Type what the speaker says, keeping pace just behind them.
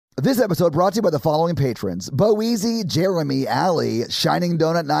This episode brought to you by the following patrons: Boeasy, Jeremy, Allie, Shining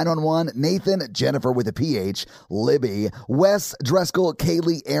Donut 911, Nathan, Jennifer with a PH, Libby, Wes, Dreskel,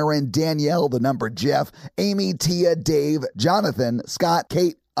 Kaylee, Aaron, Danielle, the number Jeff, Amy, Tia, Dave, Jonathan, Scott,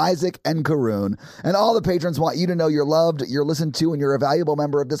 Kate, Isaac, and Karoon. And all the patrons want you to know you're loved, you're listened to, and you're a valuable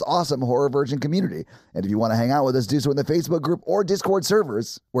member of this awesome Horror Virgin community. And if you want to hang out with us, do so in the Facebook group or Discord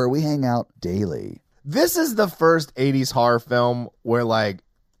servers, where we hang out daily. This is the first 80s horror film where, like,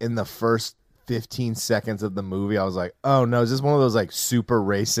 in the first 15 seconds of the movie, I was like, oh no, is this one of those, like, super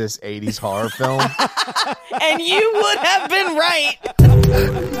racist 80s horror films? And you would have been right.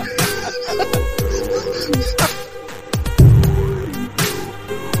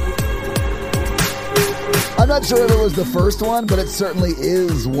 I'm not sure if it was the first one, but it certainly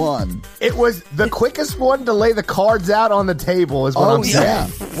is one. It was the quickest one to lay the cards out on the table is what I'm saying.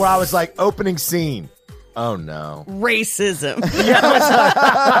 Where I was like, opening scene. Oh, no. Racism. Thank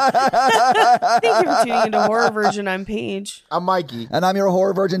you for tuning into Horror Virgin. I'm Paige. I'm Mikey. And I'm your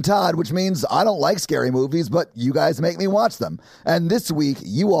Horror Virgin Todd, which means I don't like scary movies, but you guys make me watch them. And this week,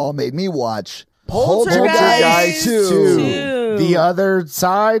 you all made me watch Poltergeist 2. The other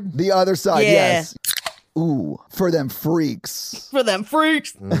side? The other side, Yeah. yes. Ooh, for them freaks. For them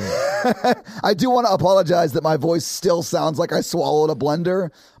freaks. I do want to apologize that my voice still sounds like I swallowed a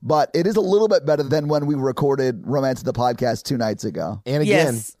blender, but it is a little bit better than when we recorded Romance of the Podcast 2 nights ago. And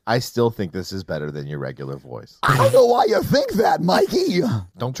again, Yes. I still think this is better than your regular voice. I don't know why you think that, Mikey.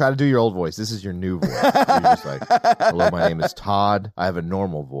 Don't try to do your old voice. This is your new voice. You're just like, hello, my name is Todd. I have a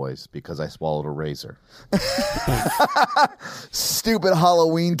normal voice because I swallowed a razor. Stupid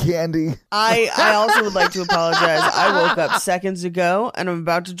Halloween candy. I also would like to apologize. I woke up seconds ago and I'm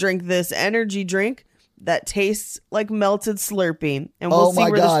about to drink this energy drink that tastes like melted Slurpee. And we'll Oh see my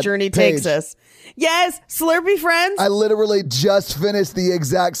where God, this journey Paige. takes us. Yes, Slurpee friends. I literally just finished the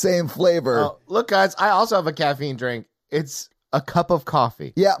exact same flavor. Oh, look, guys, I also have a caffeine drink. It's a cup of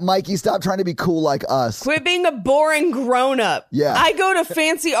coffee. Yeah, Mikey, stop trying to be cool like us. Quit being a boring grown-up. Yeah. I go to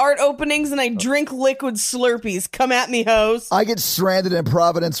fancy art openings and I drink liquid Slurpees. Come at me, hoes. I get stranded in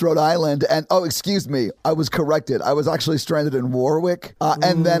Providence, Rhode Island, and excuse me, I was corrected. I was actually stranded in Warwick,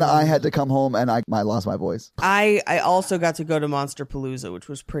 and then I had to come home and I lost my voice. I also got to go to Monster Palooza, which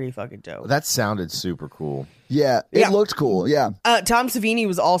was pretty fucking dope. That sounded super cool. Yeah, it looked cool. Yeah. Tom Savini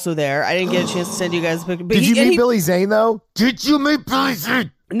was also there. I didn't get a chance to send you guys a picture. But Did you meet Billy Zane, though? Did you meet Billy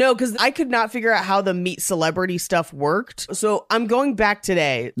Zane? No, because I could not figure out how the meet celebrity stuff worked. So I'm going back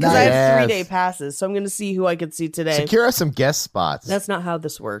today because I have 3-day passes. So I'm going to see who I could see today. Secure us some guest spots. That's not how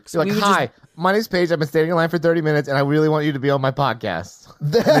this works. You're like, hi, my name's Paige. I've been standing in line for 30 minutes, and I really want you to be on my podcast.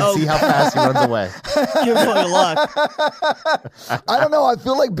 And then see how fast he runs away. Give fucking luck. I don't know. I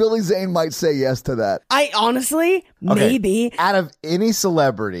feel like Billy Zane might say yes to that. I honestly, maybe. Out of any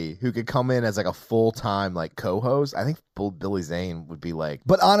celebrity who could come in as like a full-time like co-host, I think Billy Zane would be like...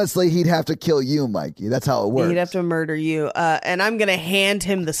 But honestly, he'd have to kill you, Mikey. That's how it works. He'd have to murder you. And I'm going to hand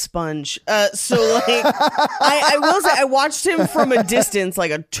him the sponge. So, like, I will say, I watched him from a distance,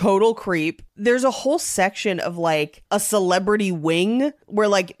 like a total creep. There's a whole section of, like, a celebrity wing where,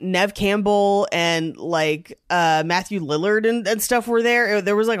 like, Nev Campbell and, like, Matthew Lillard and stuff were there.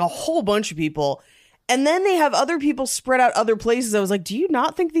 There was, like, a whole bunch of people. And then they have other people spread out other places. I was like, do you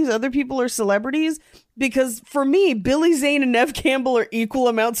not think these other people are celebrities? Because for me, Billy Zane and Nev Campbell are equal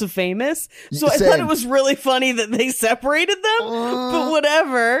amounts of famous. So I thought it was really funny that they separated them. But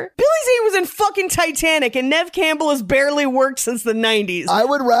whatever. Billy Zane was in fucking Titanic and Nev Campbell has barely worked since the 90s. I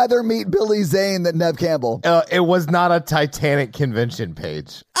would rather meet Billy Zane than Nev Campbell. It was not a Titanic convention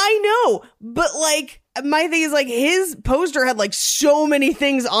page. I know, but like... My thing is, like, his poster had, like, so many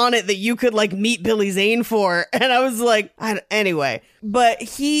things on it that you could, like, meet Billy Zane for. And I was like, anyway. But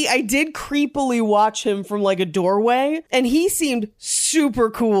I did creepily watch him from, like, a doorway. And he seemed super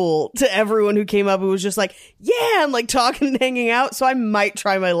cool to everyone who came up who was just like, yeah, and, like, talking and hanging out. So I might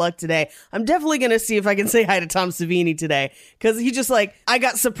try my luck today. I'm definitely going to see if I can say hi to Tom Savini today. Because he just, like, I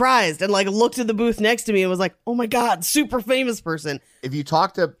got surprised and, like, looked at the booth next to me and was like, oh, my God, super famous person. If you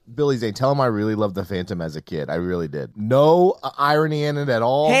talk to Billy Zane, tell him I really loved The Phantom as a kid. I really did. No irony in it at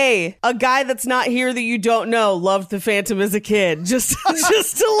all. Hey, a guy that's not here that you don't know loved The Phantom as a kid. Just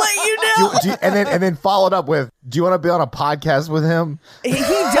to let you know. And then followed up with, do you want to be on a podcast with him? He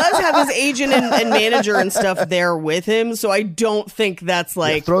does have his agent and manager and stuff there with him, so I don't think that's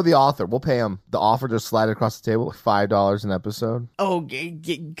like... Yeah, throw the author. We'll pay him. The offer just slide it across the table, $5 an episode. Oh,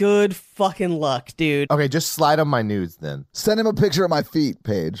 good fucking luck, dude. Okay, just slide him my nudes then. Send him a picture of my feet,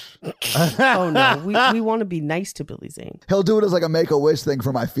 Paige. Oh, no. We want to be nice to Billy Zane. He'll do it as like a Make-A-Wish thing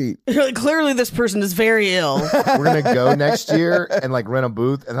for my feet. Clearly, this person is very ill. We're going to go next year, and like rent a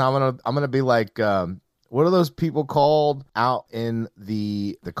booth, and I'm gonna be like, what are those people called out in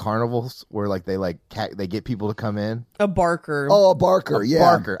the carnivals where like they get people to come in? A barker. Oh, a barker, yeah.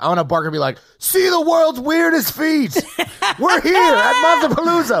 Barker. I want a barker to be like, see the world's weirdest feet. We're here at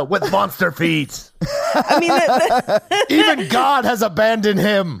Monsterpalooza with monster feet. I mean, Even God has abandoned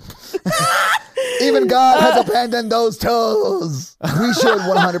him. Even God has abandoned those toes. We should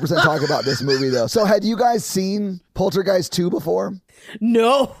 100% talk about this movie, though. So had you guys seen Poltergeist 2 before?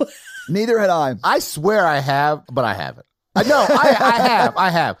 no. Neither had I. I swear I have, but I haven't. No, I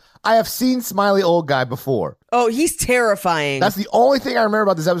have. I have seen Smiley Old Guy before. Oh, he's terrifying. That's the only thing I remember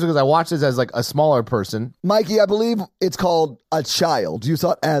about this episode because I watched this as like a smaller person. Mikey, I believe it's called A Child. You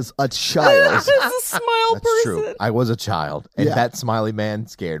saw it as a child. As a smile That's person. true. I was a child, and Yeah. that smiley man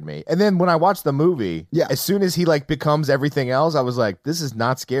scared me. And then when I watched the movie, Yeah. as soon as he like becomes everything else, I was like, this is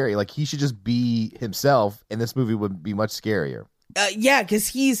not scary. Like he should just be himself, and this movie would be much scarier. Yeah, because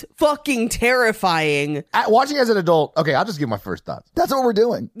he's fucking terrifying. Watching as an adult, okay, I'll just give my first thoughts. That's what we're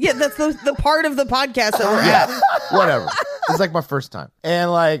doing. Yeah, that's the part of the podcast that we're at. Whatever. It's like my first time.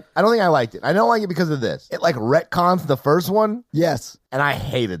 And like, I don't think I liked it. I don't like it because of this. It like retcons the first one, Yes. and I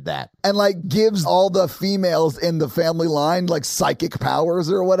hated that. And like gives all the females in the family line like psychic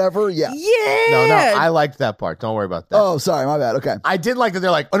powers or whatever. Yeah. Yeah. No, I liked that part. Don't worry about that. Oh, sorry. My bad. Okay. I did like that they're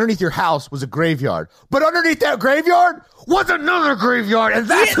like, underneath your house was a graveyard. But underneath that graveyard was another graveyard, and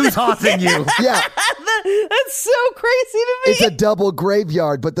that's who's haunting you. Yeah. That's so crazy to me. It's a double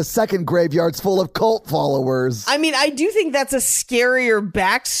graveyard, but the second graveyard's full of cult followers. I mean, I do think that's a scarier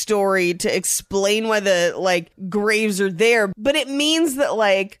backstory to explain why the like graves are there, but it means that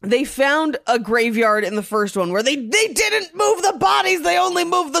like they found a graveyard in the first one where they didn't move the bodies, they only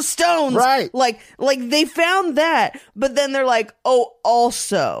moved the stones. Right. Like they found that, but then they're like, oh,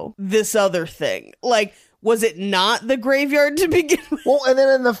 also this other thing. Like, was it not the graveyard to begin with? Well, and then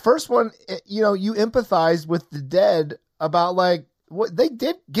in the first one, you empathize with the dead about like what they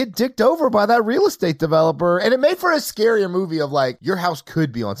did get dicked over by that real estate developer, and it made for a scarier movie of like your house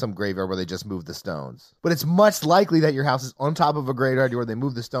could be on some graveyard where they just moved the stones, but it's much likely that your house is on top of a graveyard where they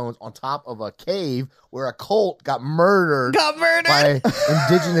moved the stones on top of a cave where a cult got murdered by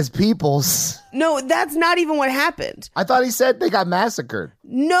indigenous peoples. No, that's not even what happened. I thought he said they got massacred.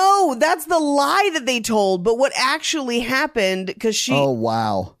 No, that's the lie that they told. But what actually happened, because Oh,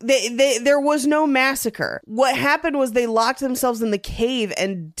 wow. there was no massacre. What happened was they locked themselves in the cave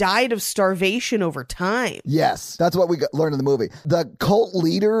and died of starvation over time. Yes. That's what we learned in the movie. The cult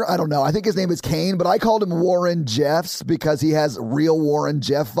leader, I don't know. I think his name is Kane, but I called him Warren Jeffs because he has real Warren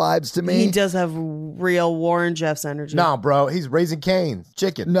Jeff vibes to me. He does have real Warren Jeffs energy. No, bro, he's raising Cane's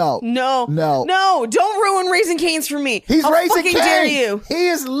chicken. No. No, don't ruin Raising Cane's for me. He's How raising fucking Cane. dare you? He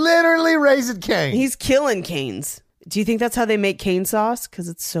is literally raising Cane. He's killing canes. Do you think that's how they make cane sauce? Because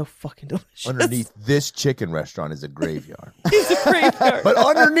it's so fucking delicious. Underneath this chicken restaurant is a graveyard. It's a graveyard. But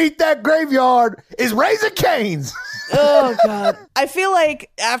underneath that graveyard is Raising Cane's. Oh, God. I feel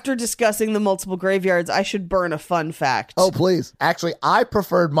like after discussing the multiple graveyards, I should burn a fun fact. Oh, please. Actually, I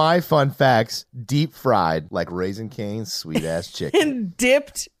preferred my fun facts deep fried, like Raising Cane's sweet ass chicken. And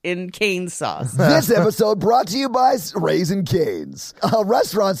dipped in cane sauce. This episode brought to you by Raising Cane's, a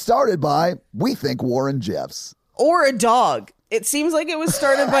restaurant started by, we think, Warren Jeffs. Or a dog. It seems like it was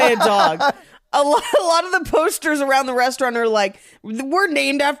started by a dog. A lot of the posters around the restaurant are like, we're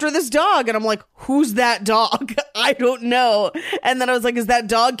named after this dog. And I'm like, who's that dog? I don't know. And then I was like, is that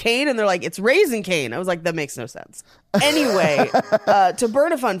dog Cane? And they're like, it's Raising Cane. I was like, that makes no sense. Anyway, to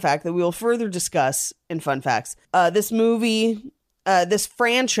burn a fun fact that we will further discuss in Fun Facts, this movie... this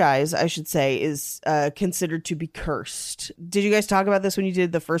franchise, I should say, is considered to be cursed. Did you guys talk about this when you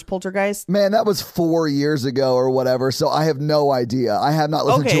did the first Poltergeist? Man, that was 4 years ago or whatever, so I have no idea. I have not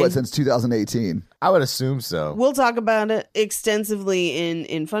listened to it since 2018. I would assume so. We'll talk about it extensively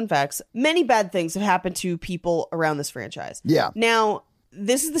in Fun Facts. Many bad things have happened to people around this franchise. Yeah. Now,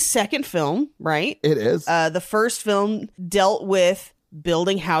 this is the second film, right? It is. The first film dealt with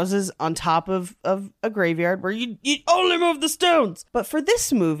building houses on top of a graveyard where you only move the stones. But for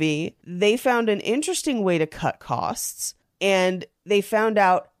this movie, they found an interesting way to cut costs, and they found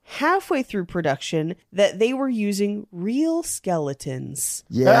out halfway through production that they were using real skeletons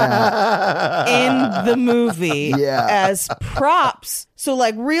Yeah. in the movie Yeah. as props. So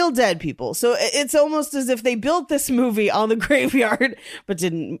like real dead people. So it's almost as if they built this movie on the graveyard, but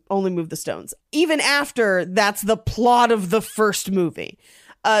didn't only move the stones. Even after that's the plot of the first movie.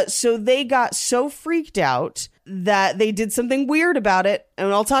 So they got so freaked out that they did something weird about it.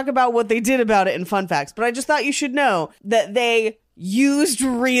 And I'll talk about what they did about it in Fun Facts. But I just thought you should know that they used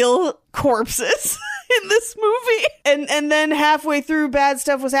real corpses in this movie. And then halfway through, bad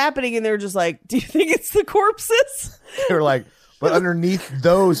stuff was happening, and they were just like, do you think it's the corpses? They were like, but underneath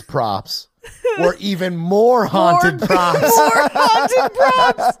those props were even more haunted props. More haunted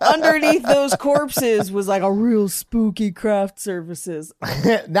props. Underneath those corpses was like a real spooky craft services.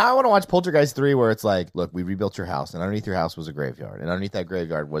 Now I want to watch Poltergeist 3 where it's like, look, we rebuilt your house, and underneath your house was a graveyard. And underneath that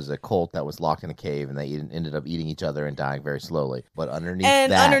graveyard was a cult that was locked in a cave, and they ended up eating each other and dying very slowly. But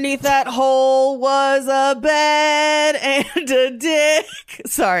underneath that hole was a bed and a dick.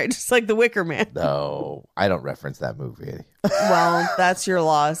 Sorry, just like the Wicker Man. No, I don't reference that movie. Well, that's your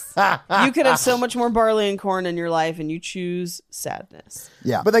loss. You could have so much more barley and corn in your life, and you choose sadness.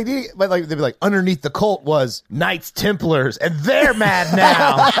 Yeah, but they'd be like, underneath the cult was Knights Templars, and they're mad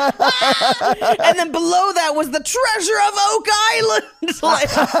now. And then below that was the treasure of Oak Island.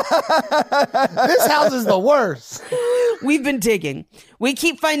 This house is the worst. We've been digging. We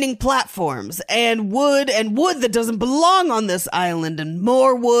keep finding platforms and wood that doesn't belong on this island, and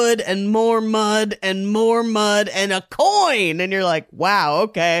more wood and more mud and a coin. And you're like, wow,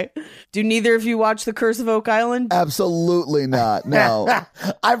 okay. Do neither of you watch The Curse of Oak Island? Absolutely not. No.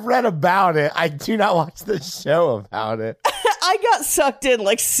 I've read about it. I do not watch the show about it. I got sucked in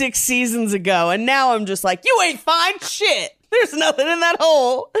like 6 seasons ago, and now I'm just like, you ain't find shit. There's nothing in that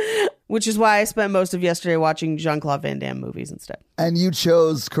hole. Which is why I spent most of yesterday watching Jean-Claude Van Damme movies instead. And you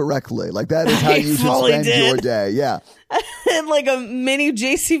chose correctly. Like, that is how you should spend your day. Yeah. And like a mini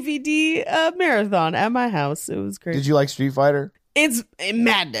JCVD marathon at my house. It was great. Did you like Street Fighter? It's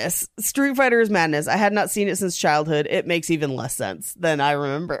madness. Street Fighter is madness. I had not seen it since childhood. It makes even less sense than I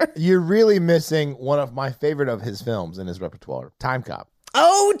remember. You're really missing one of my favorite of his films in his repertoire, Time Cop.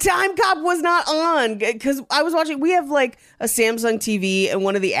 Oh, Time Cop was not on because I was watching. We have like a Samsung TV, and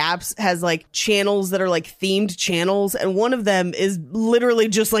one of the apps has like channels that are like themed channels, and one of them is literally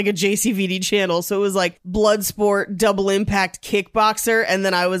just like a JCVD channel. So it was like Bloodsport, Double Impact, Kickboxer, and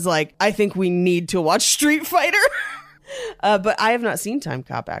then I was like, I think we need to watch Street Fighter. But I have not seen Time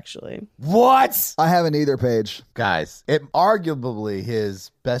Cop, actually. What? I haven't either, Paige. Guys, it arguably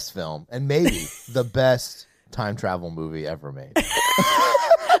his best film, and maybe the best time travel movie ever made.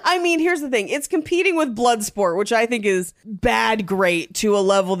 I mean, here's the thing. It's competing with Bloodsport, which I think is bad great to a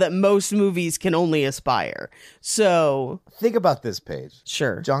level that most movies can only aspire. So think about this, Paige.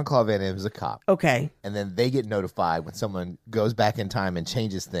 Sure. Jean-Claude Van Damme is a cop. Okay. And then they get notified when someone goes back in time and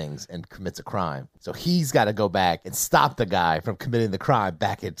changes things and commits a crime. So he's got to go back and stop the guy from committing the crime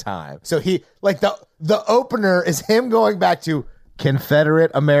back in time. So he, like, the opener is him going back to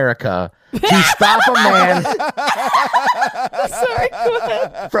Confederate America to stop a man Sorry, go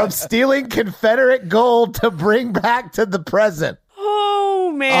ahead. from stealing Confederate gold to bring back to the present.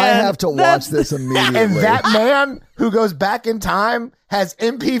 Oh, man. I have to watch this immediately. And that man who goes back in time has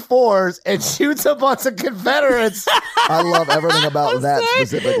MP4s and shoots a bunch of Confederates. I love everything about that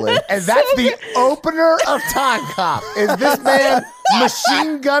specifically. And that's the opener of Time Cop. Is this man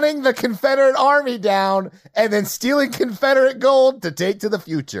machine gunning the Confederate army down and then stealing Confederate gold to take to the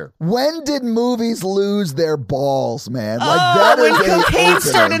future? When did movies lose their balls, man? Like, that when is a cocaine opening.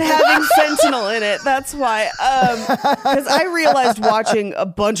 started having fentanyl in it. That's why. Because I realized watching a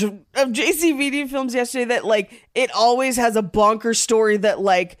bunch of JCVD films yesterday that, like, it always has a bonker story that,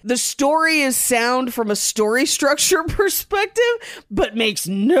 like, the story is sound from a story structure perspective, but makes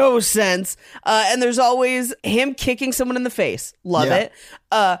no sense. And there's always him kicking someone in the face. Love it.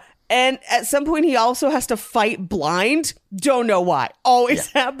 And at some point, he also has to fight blind. Don't know why. Always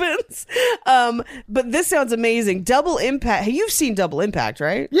happens. But this sounds amazing. Double Impact. Hey, you've seen Double Impact,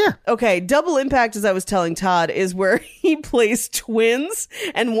 right? Yeah. Okay. Double Impact, as I was telling Todd, is where he plays twins,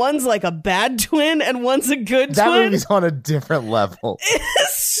 and one's like a bad twin and one's a good That twin. movie's on a different level.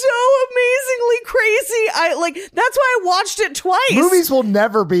 It's so amazingly crazy. That's why I watched it twice. Movies will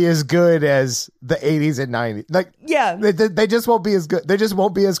never be as good as the 80s and 90s. Like, Yeah. they just won't be as good. They just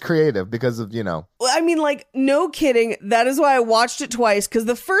won't be as creative because of, you know. I mean, like, no kidding. That is why I watched it twice, because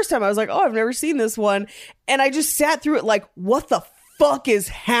the first time I was like, oh, I've never seen this one. And I just sat through it like, what the fuck is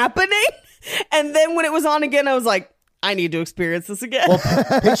happening? And then when it was on again, I was like, I need to experience this again. Well,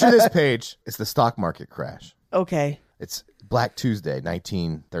 picture this, Page. It's the stock market crash. Okay. It's Black Tuesday,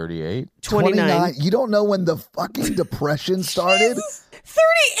 1938. 29. You don't know when the fucking Depression started?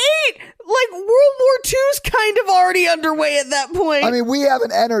 38! Like, World War II's kind of already underway at that point. I mean, we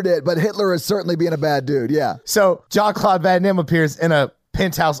haven't entered it, but Hitler is certainly being a bad dude, yeah. So Jean-Claude Van Damme appears in a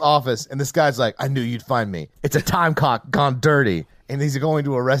penthouse office, and this guy's like, I knew you'd find me. It's a time clock gone dirty. And he's going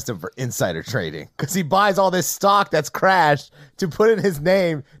to arrest him for insider trading because he buys all this stock that's crashed to put in his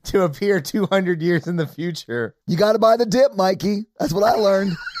name to appear 200 years in the future. You got to buy the dip, Mikey. That's what I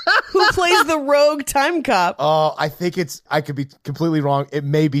learned. who plays the rogue time cop. Oh, I could be completely wrong. It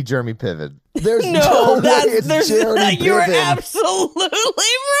may be Jeremy Piven. There's no way it's Jeremy Piven. You're absolutely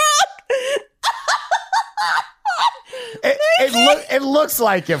wrong. It looks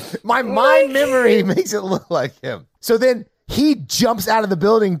like him. My mind memory makes it look like him. So then he jumps out of the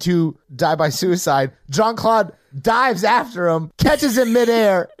building to die by suicide. Jean-Claude dives after him, catches him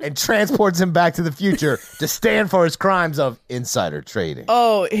midair, and transports him back to the future to stand for his crimes of insider trading.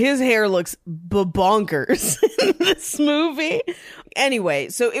 Oh, his hair looks bonkers in this movie. Anyway,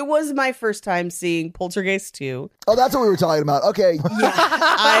 so it was my first time seeing Poltergeist 2. Oh, that's what we were talking about. Okay. Yeah,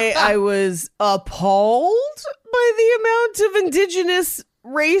 I was appalled by the amount of indigenous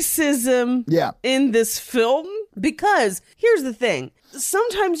racism in this film. Because here's the thing.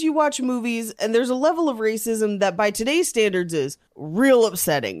 Sometimes you watch movies and there's a level of racism that by today's standards is real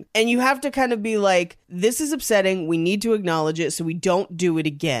upsetting. And you have to kind of be like, this is upsetting. We need to acknowledge it so we don't do it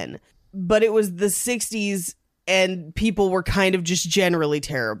again. But it was the 60s and people were kind of just generally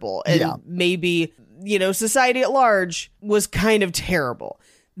terrible. And maybe, society at large was kind of terrible.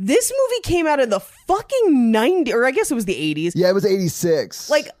 This movie came out in the fucking 90s, or I guess it was the 80s. Yeah, it was 86.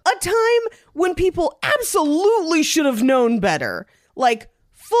 Like a time when people absolutely should have known better. Like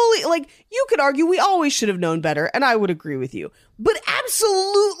fully, like you could argue we always should have known better, and I would agree with you. But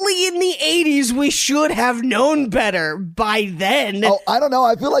absolutely in the 80s, we should have known better by then. Oh, I don't know.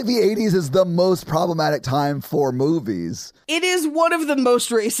 I feel like the 80s is the most problematic time for movies. It is one of the most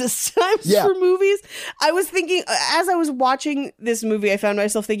racist times for movies. I was thinking, as I was watching this movie, I found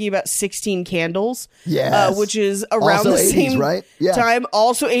myself thinking about 16 Candles, which is around also the 80s, same right? time.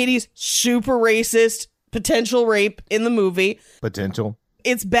 Also 80s, super racist, potential rape in the movie. Potential.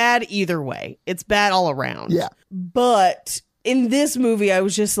 It's bad either way. It's bad all around. Yeah. But in this movie, I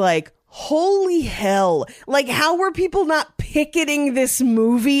was just like, holy hell. Like, how were people not picketing this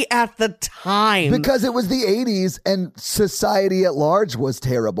movie at the time? Because it was the 80s and society at large was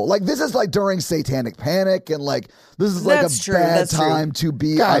terrible. Like, this is like during Satanic Panic and like, this is like bad time to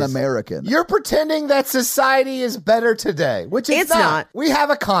be un-American. You're pretending that society is better today, which is not. We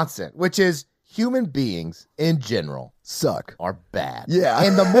have a constant, which is human beings in general suck, are bad. Yeah.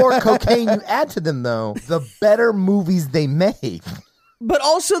 And the more cocaine you add to them, though, the better movies they make. But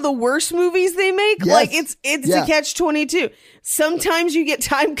also the worst movies they make. Yes. Like it's a catch-22. Sometimes you get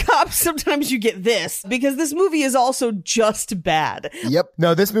Time Cops, sometimes you get this. Because this movie is also just bad. Yep.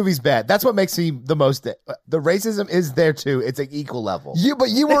 No, this movie's bad. That's what makes me the most. The racism is there too. It's an equal level. But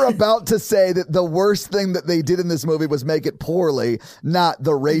you were about to say that the worst thing that they did in this movie was make it poorly, not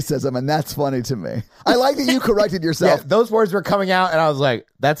the racism, and that's funny to me. I like that you corrected yourself. Yeah, those words were coming out, and I was like,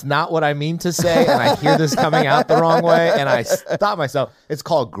 that's not what I mean to say, and I hear this coming out the wrong way, and I stopped myself. It's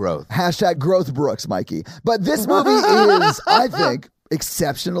called growth. # growth Brooks, Mikey. But this movie is, I think,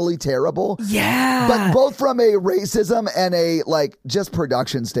 exceptionally terrible. Yeah. But both from a racism and a just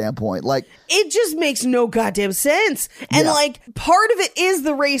production standpoint. Like, it just makes no goddamn sense. And part of it is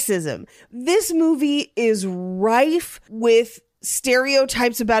the racism. This movie is rife with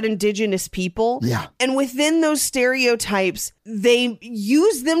stereotypes about indigenous people. Yeah. And within those stereotypes, they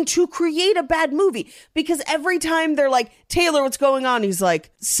use them to create a bad movie. Because every time they're like, Taylor, what's going on? He's like,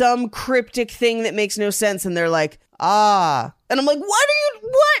 some cryptic thing that makes no sense. And they're like, ah. And I'm like, what?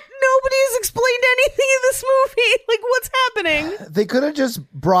 Nobody has explained anything in this movie. Like, what's happening? They could have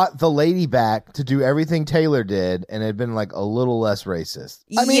just brought the lady back to do everything Taylor did, and it had been like a little less racist.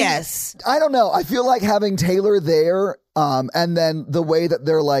 I mean, yes. I don't know. I feel like having Taylor there, and then the way that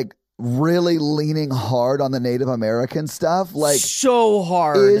they're like really leaning hard on the Native American stuff, like so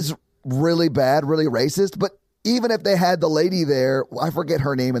hard, is really bad, really racist. But even if they had the lady there, I forget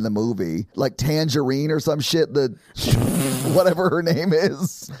her name in the movie, like Tangerine or some shit, whatever her name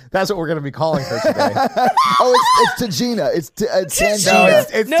is. That's what we're going to be calling her today. It's Tagina. It's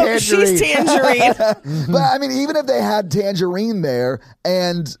Tangerine. No, Tangerine. She's Tangerine. But I mean, even if they had Tangerine there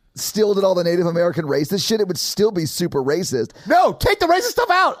and still did all the Native American racist shit, it would still be super racist. No, take the racist stuff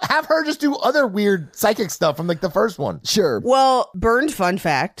out. Have her just do other weird psychic stuff from like the first one. Sure. Well, burned fun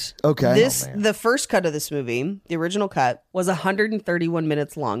fact. Okay. The first cut of this movie, the original cut, was 131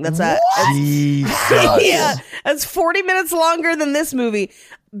 minutes long. That's Jesus. yeah, that's 40 minutes longer than this movie,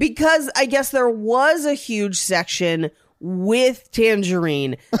 because I guess there was a huge section with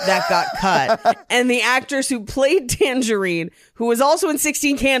Tangerine that got cut. And the actress who played Tangerine, who was also in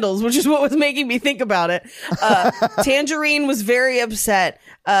 16 Candles, which is what was making me think about it, Tangerine was very upset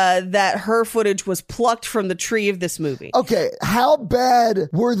that her footage was plucked from the tree of this movie. Okay, how bad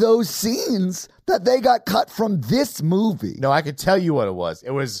were those scenes that they got cut from this movie? No, I could tell you what it was.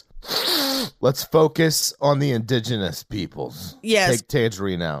 It was let's focus on the indigenous peoples. Yes. Take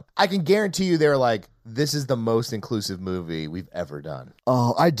Tangerine out. I can guarantee you they're like, this is the most inclusive movie we've ever done.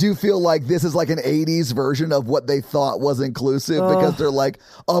 Oh, I do feel like this is like an 80s version of what they thought was inclusive because they're like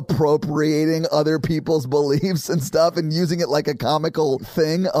appropriating other people's beliefs and stuff and using it like a comical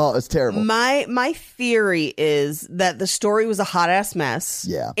thing. Oh, it's terrible. My theory is that the story was a hot ass mess.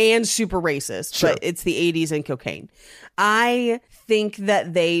 Yeah. And super racist. Sure. But it's the 80s and cocaine. I think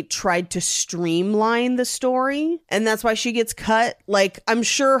that they tried to streamline the story, and that's why she gets cut. Like, I'm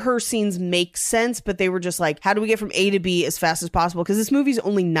sure her scenes make sense, but they were just like, how do we get from A to B as fast as possible? Because this movie's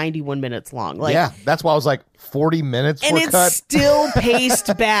only 91 minutes long. Like, yeah, that's why I was like, 40 minutes and were it's cut. still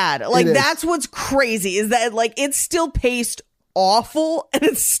paced bad. Like, It is. that's what's crazy is that, like, it's still paced awful and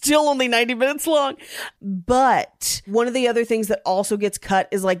it's still only 90 minutes long. But one of the other things that also gets cut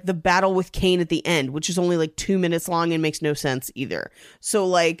is like the battle with Kane at the end, which is only like 2 minutes long and makes no sense either. So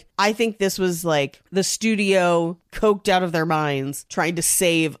like, I think this was like the studio coked out of their minds trying to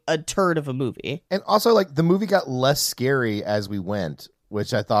save a turd of a movie. And also, like, the movie got less scary as we went,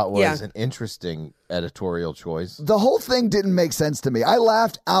 which I thought was an interesting editorial choice. The whole thing didn't make sense to me. I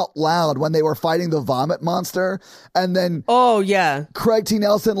laughed out loud when they were fighting the vomit monster, and then Oh yeah. Craig T.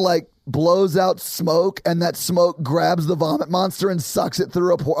 Nelson like blows out smoke, and that smoke grabs the vomit monster and sucks it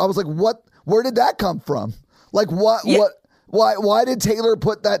through a pore. I was like, what? Where did that come from? Like, what? Yeah. What? Why did Taylor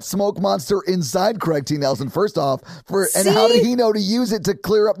put that smoke monster inside Craig T. Nelson, first off? And how did he know to use it to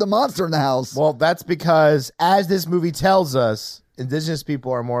clear up the monster in the house? Well, that's because, as this movie tells us, indigenous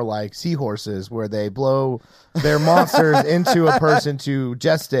people are more like seahorses, where they blow their monsters into a person to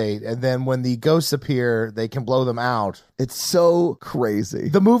gestate, and then when the ghosts appear, they can blow them out. It's so crazy.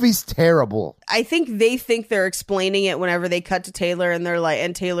 The movie's terrible. I think they think they're explaining it whenever they cut to Taylor, and they're like,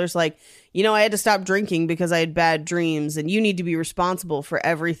 and Taylor's like, you know, I had to stop drinking because I had bad dreams, and you need to be responsible for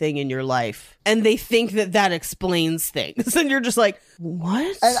everything in your life. And they think that that explains things. And you're just like,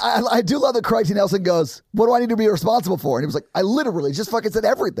 what? And I do love that Craig T. Nelson goes, what do I need to be responsible for? And he was like, I literally just fucking said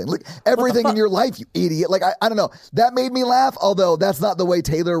everything. Like, everything in your life, you idiot. Like, I don't know. That made me laugh, although that's not the way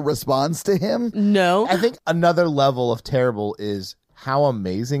Taylor responds to him. No. I think another level of terrible is how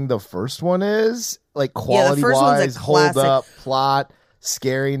amazing the first one is. Like, first one's a quality-wise, hold classic. up, plot,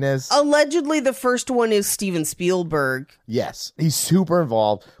 scariness. Allegedly, the first one is Steven Spielberg. Yes, he's super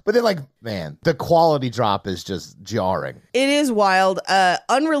involved. But then, like, man, the quality drop is just jarring. It is wild.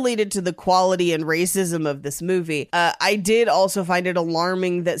 Unrelated to the quality and racism of this movie, I did also find it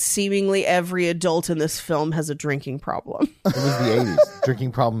alarming that seemingly every adult in this film has a drinking problem. It was the 80s.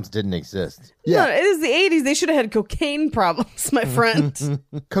 Drinking problems didn't exist. Yeah. No, it is the 80s. They should have had cocaine problems, my friend.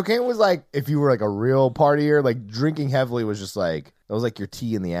 Cocaine was like, if you were like a real partier, like drinking heavily was just like, that was like your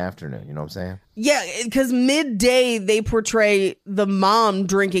tea in the afternoon. You know what I'm saying? Yeah, because midday they portray the mom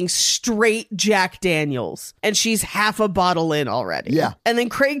drinking straight Jack Daniels, and she's half a bottle in already. Yeah. And then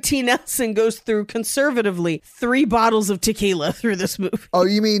Craig T. Nelson goes through, conservatively, 3 bottles of tequila through this movie. Oh,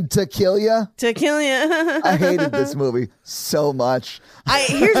 you mean Tequila? Tequila. I hated this movie so much.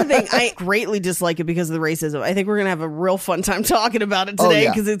 Here's the thing. I greatly dislike it because of the racism. I think we're going to have a real fun time talking about it today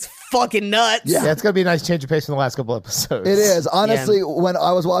yeah. because it's fucking nuts. Yeah. Yeah, it's going to be a nice change of pace from the last couple episodes. It is. Honestly, when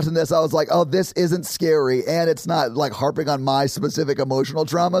I was watching this, I was like, oh, this isn't scary. And it's not like harping on my specific emotional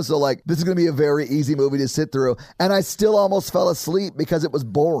trauma. So like, this is going to be a very easy movie to sit through. And I still almost fell asleep because it was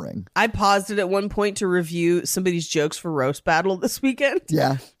boring. I paused it at one point to review somebody's jokes for Roast Battle this weekend.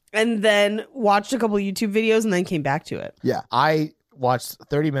 Yeah. And then watched a couple YouTube videos and then came back to it. Yeah. I watched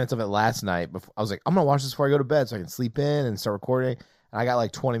 30 minutes of it last night. Before I was like, I'm going to watch this before I go to bed so I can sleep in and start recording. And I got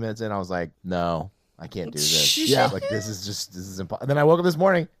like 20 minutes in. I was like, no, I can't do this. Yeah. Like, this is impossible. And then I woke up this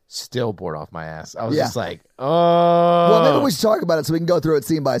morning, still bored off my ass. I was Yeah. just like, oh. Well, maybe we should talk about it so we can go through it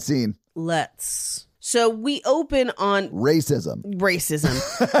scene by scene. Let's. So we open on Racism.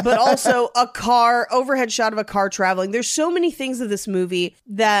 but also a car, overhead shot of a car traveling. There's so many things of this movie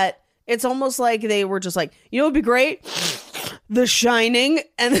that it's almost like they were just like, you know what would be great? The Shining.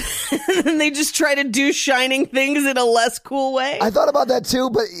 And then they just try to do Shining things in a less cool way. I thought about that too,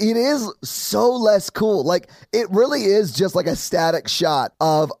 but it is so less cool. Like, it really is just like a static shot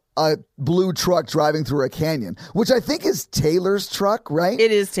of a blue truck driving through a canyon, which I think is Taylor's truck, right? It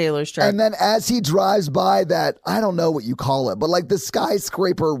is Taylor's truck. And then as he drives by that, I don't know what you call it, but like the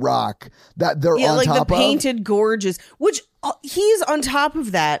skyscraper rock that they're on like top the of. painted gorges, which he's on top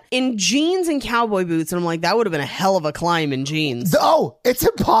of that in jeans and cowboy boots. And I'm like, that would have been a hell of a climb in jeans. Oh, it's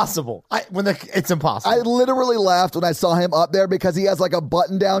impossible. It's impossible. I literally laughed when I saw him up there because he has like a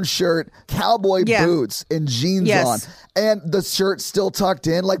button-down shirt, cowboy boots, and jeans on. And the shirt's still tucked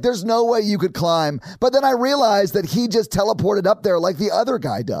in. Like, there's no way you could climb. But then I realized that he just teleported up there like the other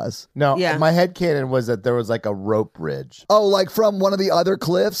guy does. No, my headcanon was that there was like a rope bridge. Oh, like from one of the other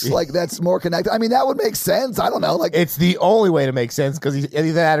cliffs? Like, that's more connected? I mean, that would make sense. I don't know. Like, it's the only way to make sense because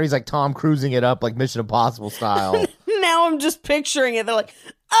either that or he's like Tom Cruising it up like Mission Impossible style. Now I'm just picturing it. They're like,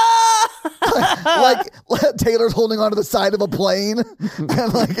 ah! like Taylor's holding onto the side of a plane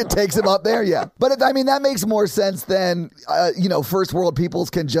and like it takes him up there. Yeah. But that makes more sense than, first world peoples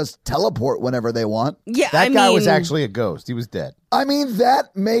can just teleport whenever they want. Yeah. That guy was actually a ghost. He was dead. I mean,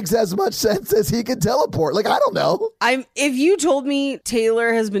 that makes as much sense as he could teleport. Like, I don't know. If you told me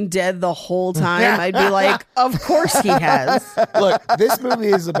Taylor has been dead the whole time, I'd be like, of course he has. Look, this movie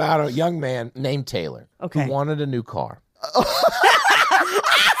is about a young man named Taylor who wanted a new car. Get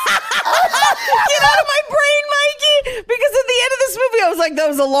out of my brain, Mikey! Because at the end of this movie, I was like, that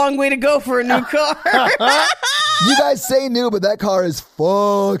was a long way to go for a new car. You guys say new, but that car is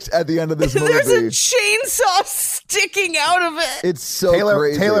fucked at the end of this movie. There's a chainsaw sticking out of it. It's so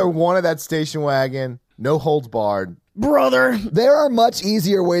crazy. Taylor wanted that station wagon, no holds barred. Brother. There are much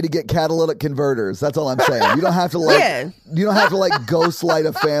easier way to get catalytic converters. That's all I'm saying. You don't have to you don't have to ghost light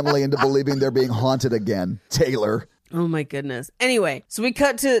a family into believing they're being haunted again. Taylor. Oh my goodness. Anyway, so we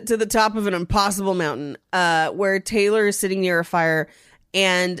cut to the top of an impossible mountain where Taylor is sitting near a fire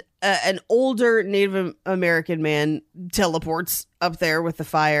and an older Native American man teleports up there with the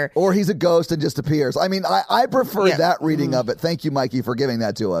fire. Or he's a ghost and just appears. I mean, I prefer that reading of it. Thank you, Mikey, for giving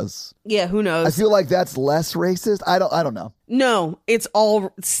that to us. Yeah, who knows? I feel like that's less racist. I don't know. No, it's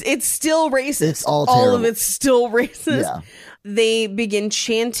still racist. It's all terrible. All of it's still racist. Yeah. They begin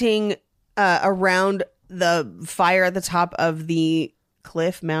chanting around the fire at the top of the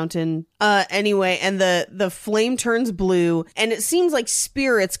cliff mountain anyway, and the flame turns blue, and it seems like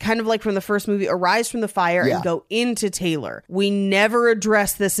spirits, kind of like from the first movie, arise from the fire and go into Taylor. We never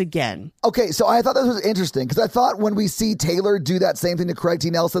address this again. Okay, so I thought this was interesting because I thought when we see Taylor do that same thing to Craig T.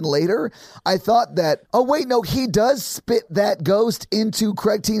 Nelson later, I thought that, oh wait, no, he does spit that ghost into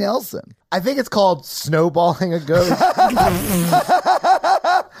Craig T. Nelson. I think it's called snowballing a ghost.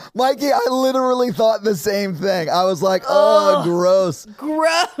 Mikey, I literally thought the same thing. I was like, oh, gross.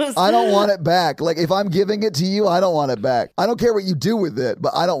 Gross. I don't want it back. Like, if I'm giving it to you, I don't want it back. I don't care what you do with it,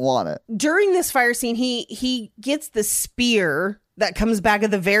 but I don't want it. During this fire scene, he gets the spear that comes back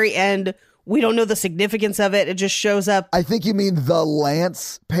at the very end. We don't know the significance of it. It just shows up. I think you mean the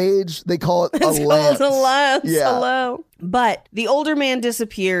Lance page. They call it a It's Lance. called a Lance. Yeah. Hello. But the older man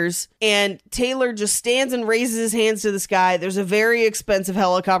disappears and Taylor just stands and raises his hands to the sky. There's a very expensive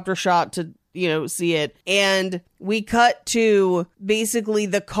helicopter shot to, see it. And we cut to basically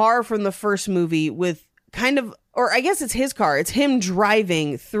the car from the first movie with kind of, or I guess it's his car. It's him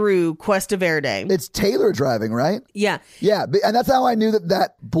driving through Cuesta Verde. It's Taylor driving, right? Yeah. Yeah, and that's how I knew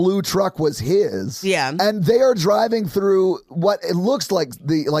that blue truck was his. Yeah. And they are driving through what it looks like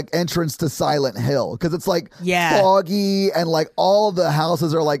the entrance to Silent Hill because it's foggy and all the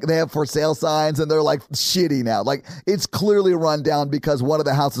houses are they have for sale signs and they're shitty now. It's clearly run down because one of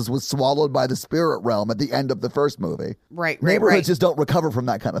the houses was swallowed by the spirit realm at the end of the first movie. Right. Neighborhoods just don't recover from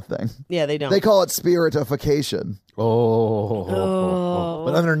that kind of thing. Yeah, they don't. They call it spiritification.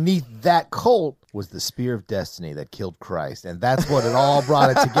 But underneath that colt was the spear of destiny that killed Christ. And that's what it all brought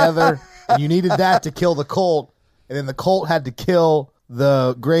it together. And you needed that to kill the colt. And then the colt had to kill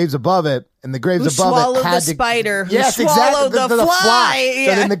the graves above it. And the graves above it had the spider. Yes, swallowed exactly. the fly.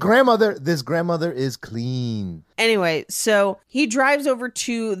 Yeah. So then this grandmother is clean. Anyway, so he drives over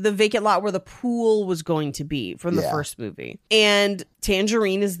to the vacant lot where the pool was going to be from the first movie. And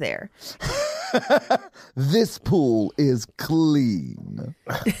Tangerine is there. This pool is clean.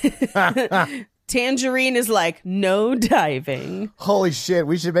 Tangerine is like, no diving. Holy shit,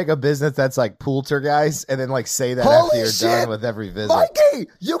 we should make a business that's like Poltergeist and then say that after you're done with every visit. Mikey,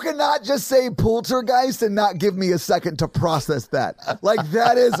 you cannot just say Poltergeist and not give me a second to process that.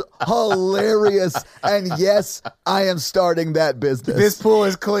 That is hilarious. And yes, I am starting that business. This pool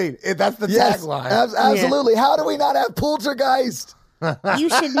is clean. That's the tagline. Absolutely. How do we not have Poltergeist? You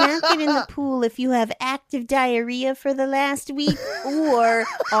should not get in the pool if you have active diarrhea for the last week or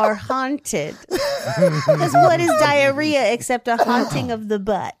are haunted. Because what is diarrhea except a haunting of the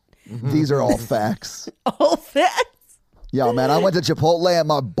butt? These are all facts. All facts? Yeah, man, I went to Chipotle and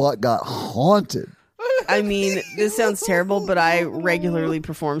my butt got haunted. I mean, this sounds terrible, but I regularly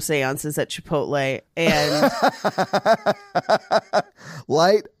perform seances at Chipotle, and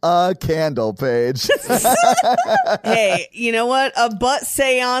Light a candle, Paige. hey, you know what? A butt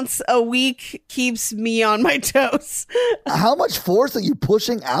seance a week keeps me on my toes. How much force are you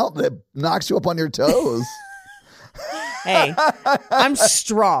pushing out that knocks you up on your toes? Hey, I'm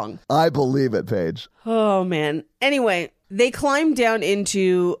strong. I believe it, Paige. Oh, man. Anyway, they climbed down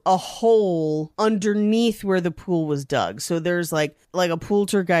into a hole underneath where the pool was dug. So there's like a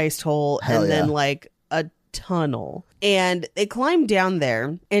poltergeist hole Hell and then yeah. like a tunnel. And they climbed down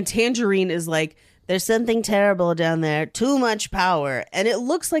there, and Tangerine is like, there's something terrible down there. Too much power. And it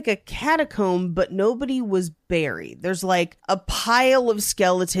looks like a catacomb, but nobody was buried. There's like a pile of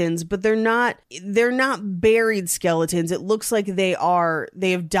skeletons, but they're not buried skeletons. It looks like they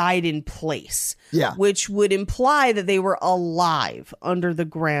have died in place. Yeah. Which would imply that they were alive under the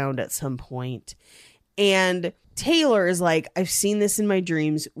ground at some point. And Taylor is like, I've seen this in my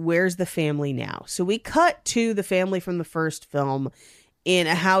dreams. Where's the family now? So we cut to the family from the first film in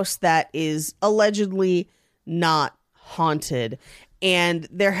a house that is allegedly not haunted. And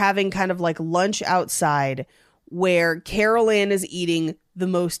they're having kind of like lunch outside where Carol Ann is eating the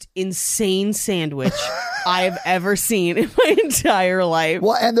most insane sandwich I've ever seen in my entire life.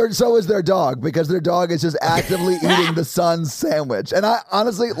 Well, and so is their dog, because their dog is just actively eating the son's sandwich. And I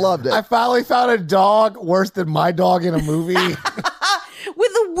honestly loved it. I finally found a dog worse than my dog in a movie.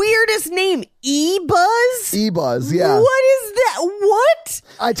 With the weirdest name, E-Buzz? E-Buzz, yeah. What is that? What?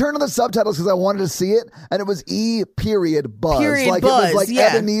 I turned on the subtitles because I wanted to see it, and it was E.Buzz. Period Like Buzz, it was like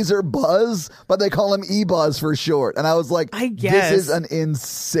yeah. Ebenezer Buzz, but they call him E-Buzz for short. And I was like, I guess. this is an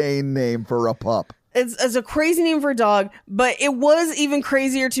insane name for a pup. It's a crazy name for a dog, but it was even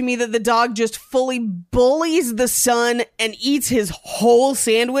crazier to me that the dog just fully bullies the son and eats his whole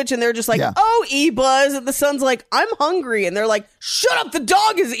sandwich. And they're just like, Yeah. oh, E-Buzz. And the son's like, I'm hungry. And they're like, shut up. The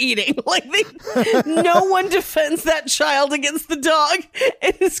dog is eating. Like, no one defends that child against the dog.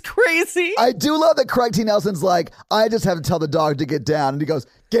 It is crazy. I do love that Craig T. Nelson's like, I just have to tell the dog to get down. And he goes,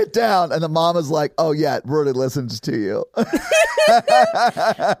 get down. And the mom is like, oh, yeah, it really listens to you.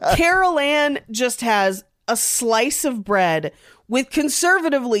 Carol Ann just has a slice of bread with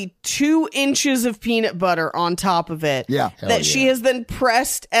conservatively 2 inches of peanut butter on top of it. Yeah. That she has then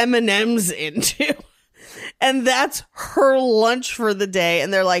pressed M&Ms into. And that's her lunch for the day.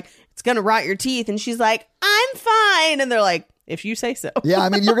 And they're like, it's going to rot your teeth. And she's like, I'm fine. And they're like, if you say so. Yeah, I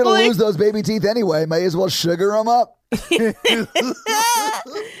mean, you're going to lose those baby teeth anyway. May as well sugar them up.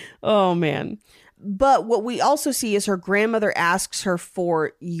 Oh, man. But what we also see is her grandmother asks her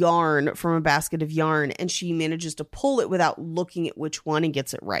for yarn from a basket of yarn, and she manages to pull it without looking at which one and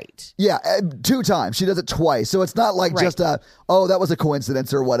gets it right. Yeah, 2 times. She does it twice. So it's not like Right. just that was a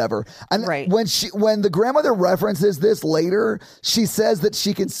coincidence or whatever. And Right. when the grandmother references this later, she says that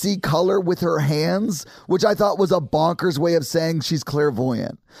she can see color with her hands, which I thought was a bonkers way of saying she's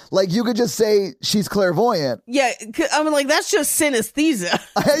clairvoyant. Like, you could just say she's clairvoyant. Yeah, I'm like, that's just synesthesia.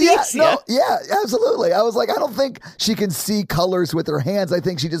 Yeah, absolutely. I was like, I don't think she can see colors with her hands. I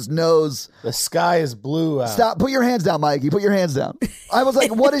think she just knows. The sky is blue out. Stop. Put your hands down, Mikey. Put your hands down. I was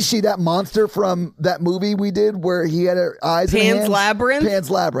like, what is she? That monster from that movie we did where he had her eyes in Pan's hands? Labyrinth? Pan's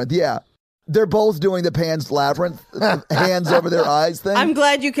Labyrinth, yeah. They're both doing the Pan's Labyrinth hands over their eyes thing. I'm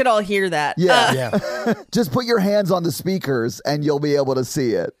glad you could all hear that. Yeah. Yeah. Just put your hands on the speakers and you'll be able to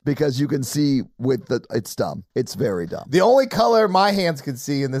see it, because you can see it's dumb. It's very dumb. The only color my hands could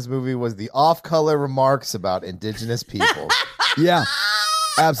see in this movie was the off-color remarks about indigenous people. Yeah,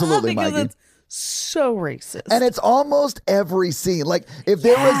 absolutely, Because Mikey. it's so racist. And it's almost every scene. Like, if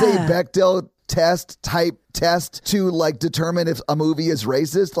there was a Bechdel type test to like determine if a movie is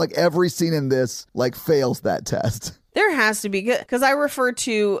racist, like every scene in this like fails that test. There has to be, because I refer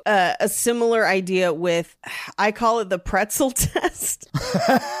to a similar idea with, I call it the pretzel test,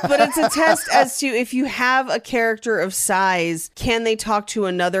 but it's a test as to if you have a character of size, can they talk to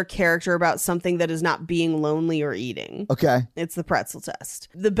another character about something that is not being lonely or eating? Okay. It's the pretzel test.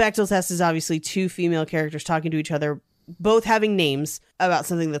 The Bechdel test is obviously 2 female characters talking to each other, both having names about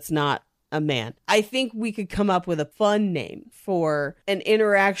something that's not a man. I think we could come up with a fun name for an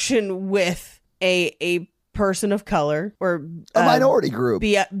interaction with a person of color or A minority group.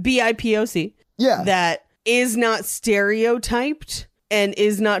 BIPOC Yeah. that is not stereotyped and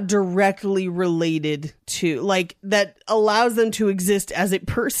is not directly related to, like, that allows them to exist as a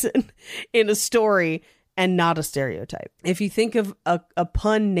person in a story and not a stereotype. If you think of a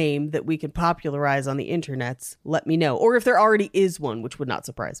pun name that we could popularize on the internets, let me know. Or if there already is one, which would not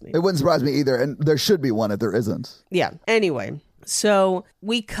surprise me. It wouldn't surprise me either. And there should be one if there isn't. Yeah. Anyway, So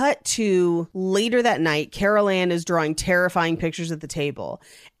we cut to later that night. Carol Ann is drawing terrifying pictures at the table.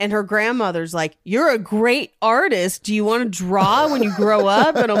 And her grandmother's like, you're a great artist. Do you want to draw when you grow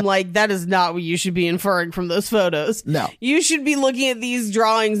up? And I'm like, that is not what you should be inferring from those photos. No. You should be looking at these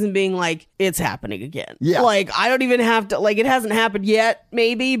drawings and being like, it's happening again. Yeah. Like, I don't even have to, like, it hasn't happened yet,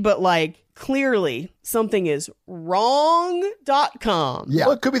 maybe, but like, clearly something is wrong.com. Yeah.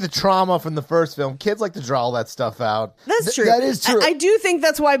 Well, it could be the trauma from the first film. Kids like to draw all that stuff out. That's true. That is true. I do think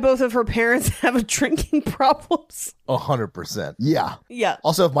that's why both of her parents have drinking problems. 100%. Yeah. Yeah.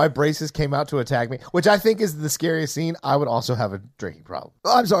 Also, if my braces came out to attack me, which I think is the scariest scene, I would also have a drinking problem.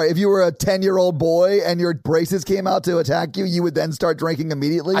 I'm sorry. If you were a 10-year-old boy and your braces came out to attack you, you would then start drinking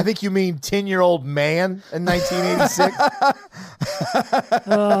immediately? I think you mean 10-year-old man in 1986.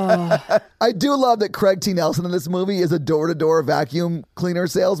 I do love that Craig T. Nelson in this movie is a door-to-door vacuum cleaner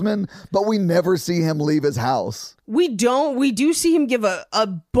salesman, but we never see him leave his house. We don't. We do see him give a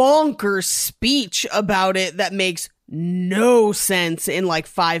bonkers speech about it that makes no sense in like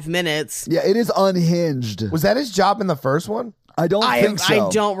 5 minutes. Yeah, it is unhinged. Was that his job in the first one? I don't think so. I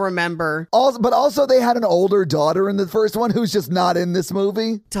don't remember. But also they had an older daughter in the first one who's just not in this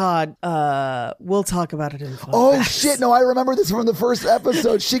movie. Todd, we'll talk about it in fun Oh, facts. shit. No, I remember this from the first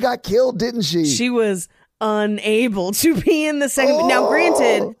episode. She got killed, didn't she? She was unable to be in the second. Now,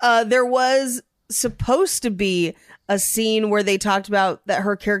 granted, there was supposed to be a scene where they talked about that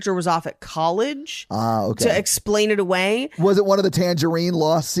her character was off at college okay. to explain it away. Was it one of the Tangerine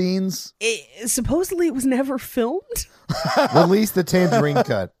lost scenes? Supposedly it was never filmed. Release the Tangerine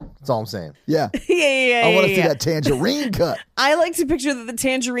cut. That's all I'm saying. Yeah. Yeah. I want to see that Tangerine cut. I like to picture that the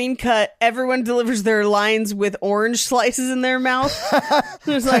Tangerine cut, everyone delivers their lines with orange slices in their mouth.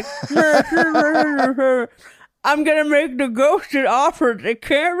 It's like, I'm going to make the ghost an offer they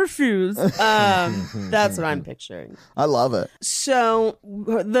can't refuse. That's what I'm picturing. I love it. So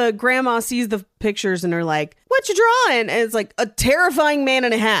the grandma sees the pictures and are like, what you drawing? And it's like a terrifying man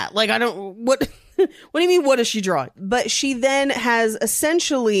in a hat. Like, I don't, what do you mean, what is she drawing? But she then has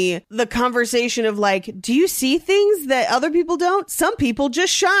essentially the conversation of like, do you see things that other people don't? Some people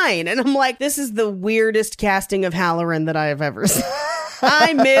just shine. And I'm like, this is the weirdest casting of Halloran that I have ever seen.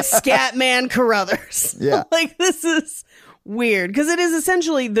 I miss Scatman Carruthers. Yeah. Like, this is weird because it is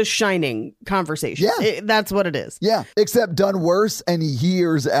essentially the Shining conversation. Yeah. That's what it is. Yeah, except done worse and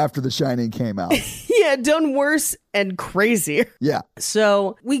years after The Shining came out. Yeah, done worse and crazier. Yeah.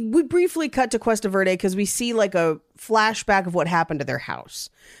 So we briefly cut to Cuesta Verde because we see like a flashback of what happened to their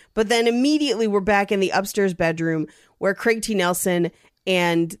house. But then immediately we're back in the upstairs bedroom where Craig T. Nelson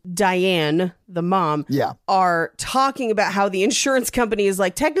and Diane, the mom, are talking about how the insurance company is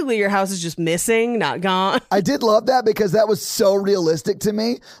like, technically your house is just missing, not gone. I did love that because that was so realistic to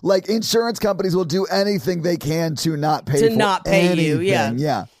me. Like, insurance companies will do anything they can to not pay you.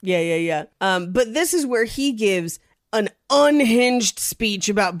 Yeah. Yeah. But this is where he gives an unhinged speech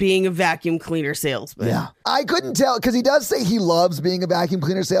about being a vacuum cleaner salesman. Yeah. I couldn't tell because he does say he loves being a vacuum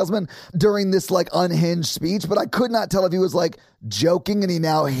cleaner salesman during this like unhinged speech, but I could not tell if he was like joking and he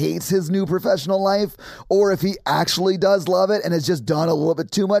now hates his new professional life or if he actually does love it and has just done a little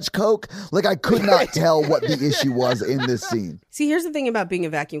bit too much coke. Like, I could not tell what the issue was in this scene. See, here's the thing about being a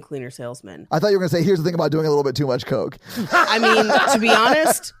vacuum cleaner salesman. I thought you were going to say, here's the thing about doing a little bit too much coke. I mean, to be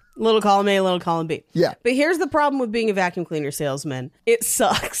honest, little column A, little column B. Yeah. But here's the problem with being a vacuum cleaner salesman. It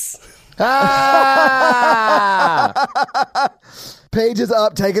sucks. Paige is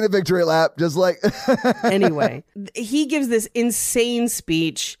up, taking a victory lap, just like... Anyway, he gives this insane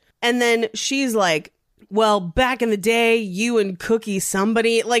speech, and then she's like, well, back in the day, you and Cookie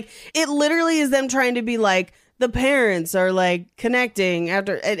somebody... Like, it literally is them trying to be like, the parents are like connecting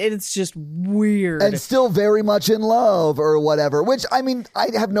after, and it's just weird. And still very much in love or whatever, which, I mean, I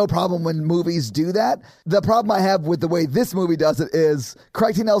have no problem when movies do that. The problem I have with the way this movie does it is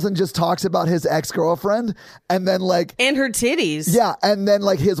Craig T. Nelson just talks about his ex-girlfriend and then like... And her titties. Yeah, and then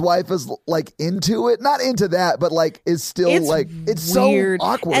like his wife is like into it. Not into that, but like is still it's weird. So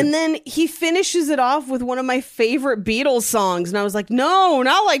awkward. And then he finishes it off with one of my favorite Beatles songs. And I was like, no,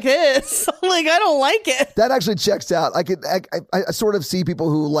 not like this. Like, I don't like it. That actually checks out. I sort of see people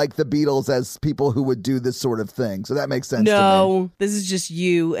who like the Beatles as people who would do this sort of thing. So that makes sense to me. No, this is just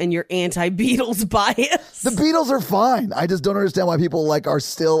you and your anti-Beatles bias. The Beatles are fine. I just don't understand why people like are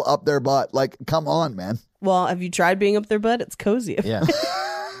still up their butt. Like, come on, man. Well, have you tried being up their butt? It's cozy. Yeah.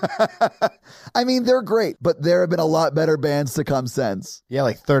 I mean, they're great, but there have been a lot better bands to come since. Yeah,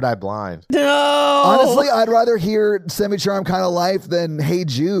 like Third Eye Blind. No. Honestly, I'd rather hear Semi-Charmed Kind of Life than Hey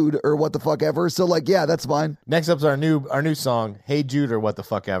Jude or What the Fuck Ever. So, like, yeah, that's fine. Next up's our new song, Hey Jude or What the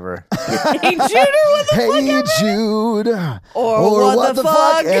Fuck Ever. Hey Jude, or what the Hey fuck ever? Jude Or what the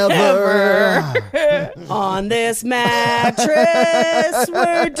fuck ever. On this mattress,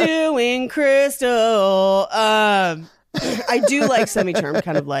 we're doing crystal. I do like Semi-Charmed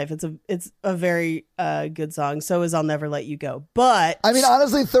Kind of Life. It's a very good song. So is I'll Never Let You Go. But I mean,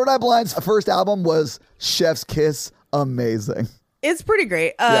 honestly, Third Eye Blind's first album was Chef's Kiss. Amazing. it's pretty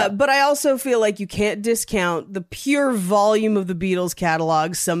great. But I also feel like you can't discount the pure volume of the Beatles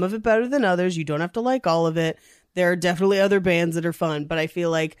catalog. Some of it better than others. You don't have to like all of it. There are definitely other bands that are fun. But I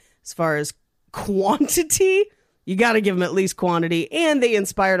feel like as far as quantity, you got to give them at least quantity. And they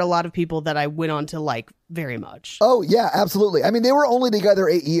inspired a lot of people that I went on to like very much. Oh, yeah, absolutely. I mean, they were only together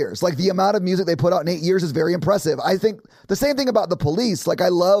 8 years. Like, the amount of music they put out in 8 years is very impressive. I think the same thing about the Police. Like, I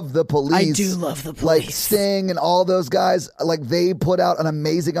love the Police. I do love the Police. Like, Sting and all those guys. Like, they put out an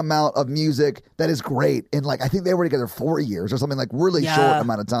amazing amount of music that is great. And, like, I think they were together 4 years or something, like, really short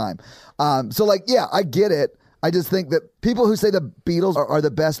amount of time. So, like, yeah, I get it. I just think that people who say the Beatles are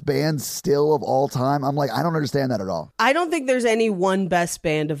the best band still of all time, I'm like, I don't understand that at all. I don't think there's any one best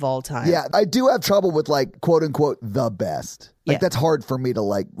band of all time. Yeah, I do have trouble with, like, quote unquote, the best. Like, Yeah. that's hard for me to,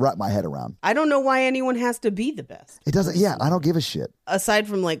 like, wrap my head around. I don't know why anyone has to be the best. It doesn't, yeah, I don't give a shit. Aside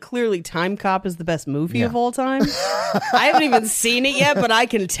from, like, clearly Time Cop is the best movie of all time. I haven't even seen it yet, but I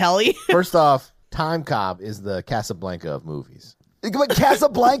can tell you. First off, Time Cop is the Casablanca of movies. But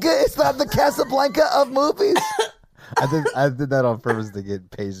Casablanca is not the Casablanca of movies. I did that on purpose to get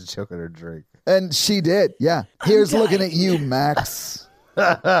Paige to choke on her drink. And she did, yeah. Here's looking at you, Max.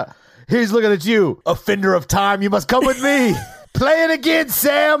 Here's looking at you, offender of time. You must come with me. Play it again,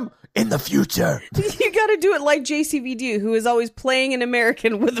 Sam. In the future. You got to do it like JCVD, who is always playing an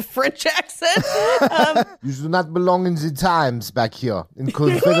American with a French accent. You do not belong in the times back here in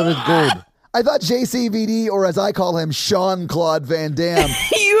Confederate gold. I thought JCVD, or as I call him, Sean-Claude Van Damme.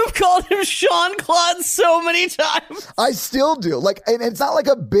 You have called him Sean Claude so many times. I still do. Like, and it's not like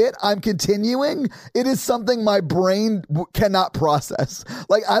a bit I'm continuing. It is something my brain cannot process.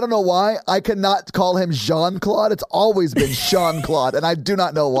 Like, I don't know why. I cannot call him Jean-Claude. It's always been Sean-Claude, and I do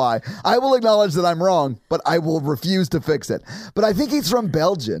not know why. I will acknowledge that I'm wrong, but I will refuse to fix it. But I think he's from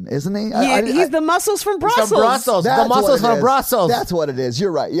Belgium, isn't he? He's the muscles from Brussels. From Brussels. The That's muscles what it from is. Brussels. That's what it is.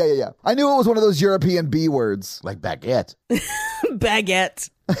 You're right. Yeah. I knew it was one of those European B words. Like baguette.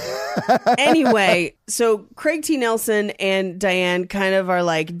 Baguette. Anyway, so Craig T. Nelson and Diane kind of are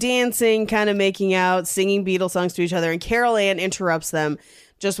like dancing, kind of making out, singing Beatles songs to each other, and Carol Ann interrupts them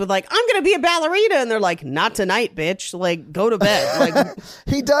just with like, I'm gonna be a ballerina, and they're like, not tonight, bitch, like, go to bed. Like,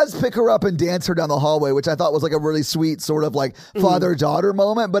 He does pick her up and dance her down the hallway, which I thought was like a really sweet sort of like father-daughter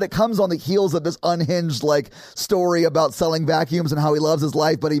moment, but it comes on the heels of this unhinged like story about selling vacuums and how he loves his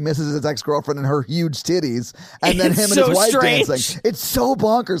life, but he misses his ex-girlfriend and her huge titties, and then It's him and so his wife strange. dancing. It's so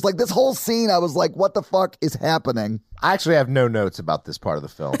bonkers. Like, this whole scene, I was like, what the fuck is happening? I actually have no notes about this part of the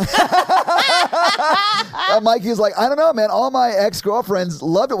film. Mikey's like, I don't know, man. All my ex-girlfriends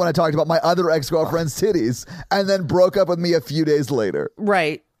loved it when I talked about my other ex-girlfriend's titties, and then broke up with me a few days later.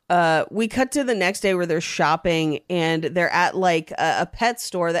 right. We cut to the next day where they're shopping, and they're at like a pet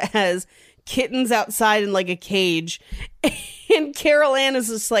store that has kittens outside in like a cage. And Carol Ann is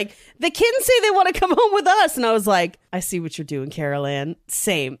just like, the kittens say they want to come home with us. And I was like, I see what you're doing, Carol Ann.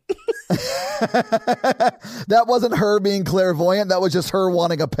 Same. That wasn't her being clairvoyant. That was just her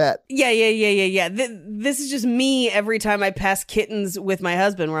wanting a pet. Yeah. This is just me every time I pass kittens with my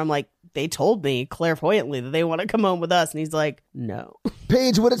husband, where I'm like, they told me clairvoyantly that they want to come home with us. And he's like, no.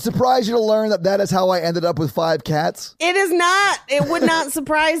 Paige, would it surprise you to learn that is how I ended up with 5 cats? It is not. It would not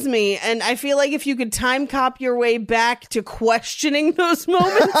surprise me. And I feel like if you could time cop your way back to questioning those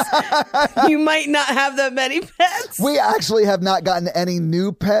moments, you might not have that many pets. We actually have not gotten any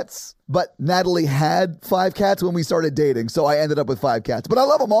new pets, but Natalie had 5 cats when we started dating, so I ended up with 5 cats. But I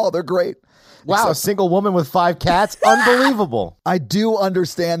love them all. They're great. Wow, a single woman with 5 cats? Unbelievable. I do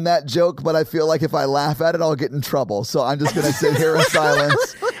understand that joke, but I feel like if I laugh at it, I'll get in trouble. So I'm just going to sit here in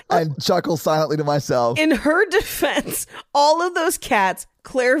silence and chuckle silently to myself. In her defense, all of those cats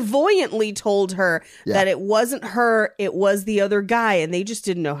clairvoyantly told her that it wasn't her, it was the other guy, and they just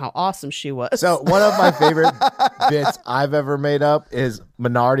didn't know how awesome she was. So one of my favorite bits I've ever made up is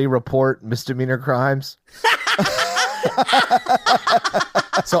Minority Report misdemeanor crimes.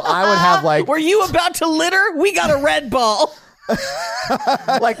 So I would have like, were you about to litter? We got a red ball.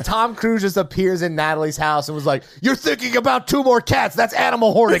 Like Tom Cruise just appears in Natalie's house and was like, "You're thinking about 2 more cats. That's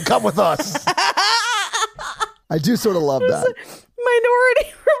animal hoarding. Come with us." I do sort of love that.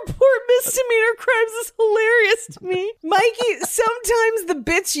 Minority Report misdemeanor crimes is hilarious to me. Mikey, sometimes the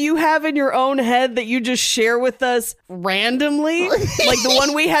bits you have in your own head that you just share with us randomly, like the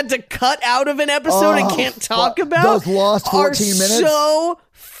one we had to cut out of an episode and can't talk about, those lost 14 minutes? So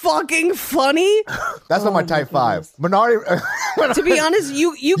fucking funny. That's not my type 5. Minority. To be honest,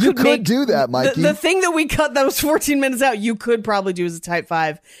 you could make, do that, Mikey. The thing that we cut that was 14 minutes out, you could probably do as a type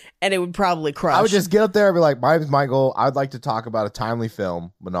 5, and it would probably crush. I would just get up there and be like, "My name's Michael. I'd like to talk about a timely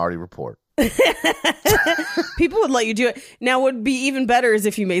film, Minority Report." People would let you do it. Now, what would be even better is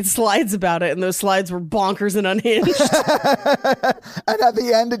if you made slides about it, and those slides were bonkers and unhinged. And at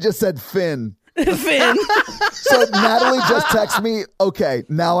the end, it just said Finn. Finn. So Natalie just texted me, okay,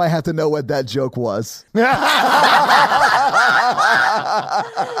 now I have to know what that joke was. Say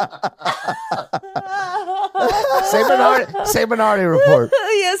Minority Report.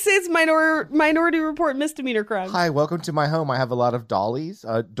 Yes, it's Minority Report misdemeanor crime. Hi, welcome to my home. I have a lot of doilies.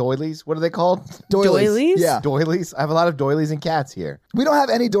 What are they called? Doilies? Yeah. Doilies. I have a lot of doilies and cats here. We don't have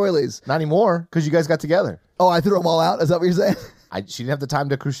any doilies. Not anymore, because you guys got together. Oh, I threw them all out? Is that what you're saying? She didn't have the time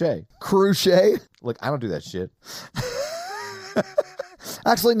to crochet. Crochet? Look, I don't do that shit.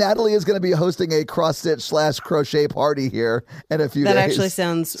 Actually, Natalie is going to be hosting a cross-stitch / crochet party here in a few days. That actually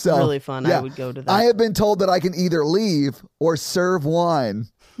sounds really fun. Yeah. I would go to that. I have been told that I can either leave or serve wine.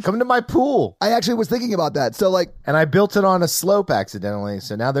 Come to my pool. I actually was thinking about that. So, like, and I built it on a slope accidentally,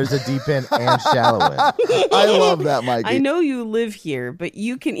 so now there's a deep end and shallow end. I love that, Mikey. I know you live here, but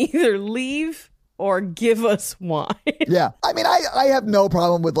you can either leave or give us wine. Yeah. I mean, I have no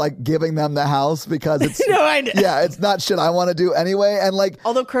problem with, like, giving them the house because it's... No, I know. Yeah, it's not shit I want to do anyway. And, like...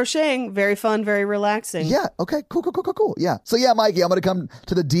 Although crocheting, very fun, very relaxing. Yeah. Okay. Cool. Yeah. So, yeah, Mikey, I'm going to come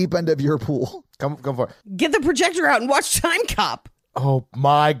to the deep end of your pool. Come for it. Get the projector out and watch Time Cop. Oh,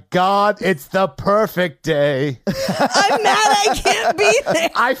 my God. It's the perfect day. I'm mad I can't be there.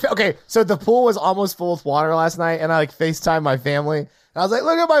 Okay, so the pool was almost full with water last night, and I, like, FaceTimed my family. And I was like,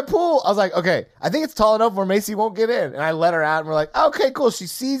 look at my pool. I was like, okay, I think it's tall enough where Macy won't get in. And I let her out, and we're like, okay, cool. She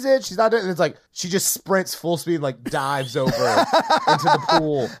sees it. She's not doing it. And it's like, she just sprints full speed, and, like, dives over into the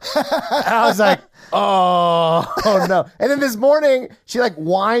pool. And I was like, oh, no. And then this morning, she, like,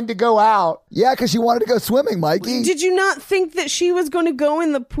 whined to go out. Yeah, because she wanted to go swimming, Mikey. Did you not think that she was going to go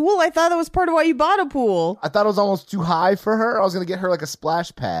in the pool? I thought that was part of why you bought a pool. I thought it was almost too high for her. I was going to get her, like, a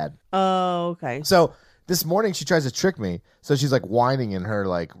splash pad. Oh, okay. So this morning, she tries to trick me. So she's, like, whining in her,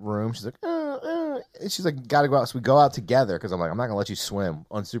 like, room. She's like, and she's like, gotta go out. So we go out together because I'm like, I'm not gonna let you swim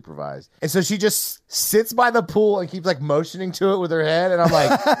unsupervised. And so she just sits by the pool and keeps, like, motioning to it with her head. And I'm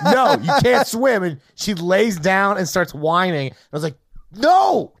like, no, you can't swim. And she lays down and starts whining. I was like,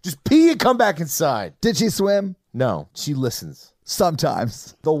 no, just pee and come back inside. Did she swim? No, she listens.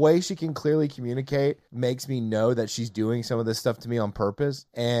 Sometimes. The way she can clearly communicate makes me know that she's doing some of this stuff to me on purpose,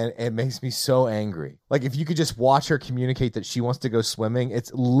 and it makes me so angry. Like, if you could just watch her communicate that she wants to go swimming,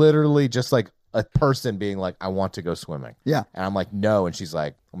 it's literally just like a person being like, I want to go swimming. Yeah. And I'm like, no. And she's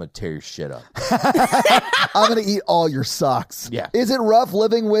like, I'm going to tear your shit up. I'm going to eat all your socks. Yeah. Is it rough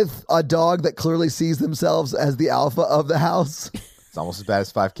living with a dog that clearly sees themselves as the alpha of the house? It's almost as bad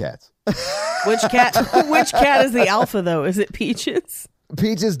as 5 cats. Which cat is the alpha, though? Is it Peaches?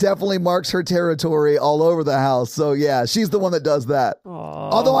 Peaches definitely marks her territory all over the house. So, yeah, she's the one that does that.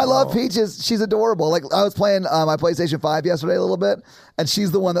 Aww. Although I love Peaches. She's adorable. Like, I was playing my PlayStation 5 yesterday a little bit, and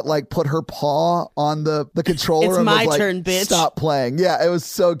she's the one that, like, put her paw on the controller It's and my was like, turn, bitch. Stop playing. Yeah, it was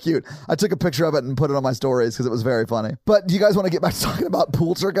so cute. I took a picture of it and put it on my stories because it was very funny. But do you guys want to get back to talking about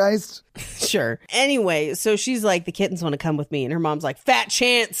Poltergeist? Sure. Anyway, so she's like, the kittens want to come with me, and her mom's like, fat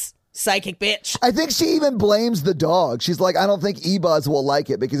chance. Psychic bitch. I think she even blames the dog. She's like, I don't think E-Buzz will like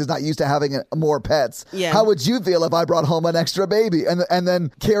it because he's not used to having more pets. Yeah. How would you feel if I brought home an extra baby? And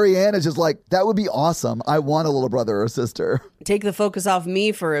then Carrie Ann is just like, that would be awesome. I want a little brother or sister. Take the focus off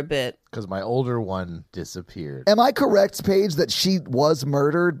me for a bit. Because my older one disappeared. Am I correct, Paige, that she was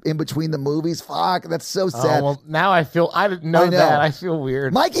murdered in between the movies? Fuck, that's so sad. Well, now I didn't know that. I feel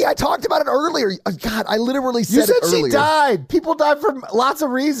weird. Mikey, I talked about it earlier. God, I literally said You said it earlier. she died. People died for lots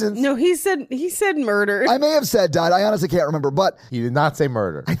of reasons. No, he said murdered. I may have said died. I honestly can't remember, but He did not say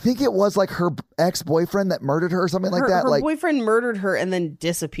murder. I think it was like her ex-boyfriend that murdered her or something like that. Her Like, boyfriend murdered her and then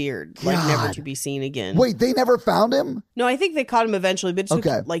disappeared, like God. never to be seen again. wait, they never found him? No, I think they caught him eventually, but it took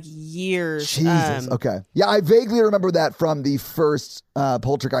Okay. like years. Jesus. Okay. Yeah, I vaguely remember that from the first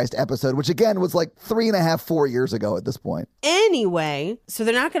Poltergeist episode, which again was like 3.5, 4 years ago at this point. Anyway, so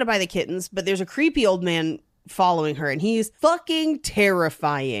they're not going to buy the kittens, but there's a creepy old man following her, and he's fucking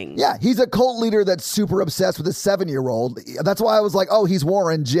terrifying. Yeah, he's a cult leader that's super obsessed with a 7-year-old. That's why I was like, oh, he's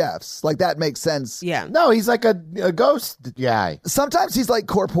Warren Jeffs. Like, that makes sense. Yeah. No, he's like a ghost guy. Sometimes he's like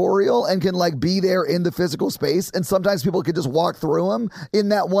corporeal and can like be there in the physical space, and sometimes people could just walk through him in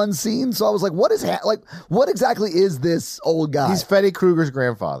that one scene. So I was like, what exactly is this old guy? He's Freddy Krueger's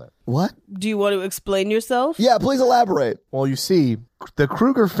grandfather. What? Do you want to explain yourself? Yeah, please elaborate. Well, you see, the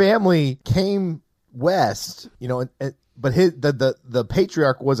Krueger family came west, but the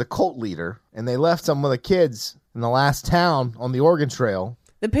patriarch was a cult leader, and they left some of the kids in the last town on the Oregon Trail.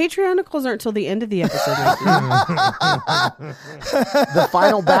 The Patreonicals aren't till the end of the episode. The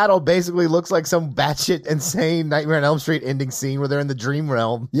final battle basically looks like some batshit insane Nightmare on Elm Street ending scene where they're in the dream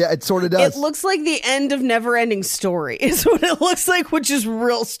realm. Yeah, it sort of does. It looks like the end of Never Ending Story is what it looks like, which is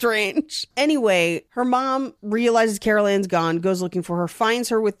real strange. Anyway, her mom realizes Carol Ann's gone, goes looking for her, finds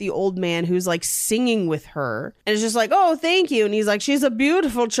her with the old man who's like singing with her, and is just like, oh, thank you. And he's like, she's a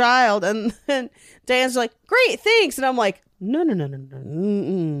beautiful child. And then Diane's like, great, thanks. And I'm like,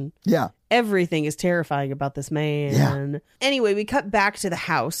 no. Yeah. Everything is terrifying about this man. Yeah. Anyway, we cut back to the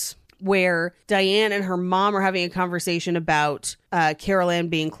house where Diane and her mom are having a conversation about Carol Ann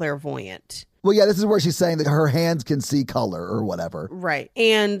being clairvoyant. Well, yeah, this is where she's saying that her hands can see color or whatever. Right.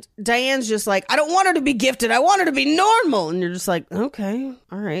 And Diane's just like, I don't want her to be gifted. I want her to be normal. And you're just like, okay,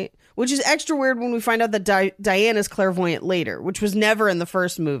 all right. Which is extra weird when we find out that Diane is clairvoyant later, which was never in the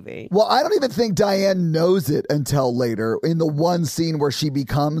first movie. Well, I don't even think Diane knows it until later in the one scene where she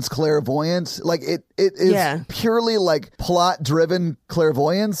becomes clairvoyant. Like it is purely like plot driven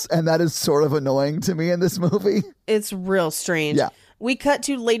clairvoyance. And that is sort of annoying to me in this movie. It's real strange. Yeah. We cut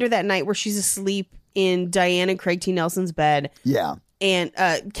to later that night where she's asleep in Diane and Craig T. Nelson's bed. Yeah. And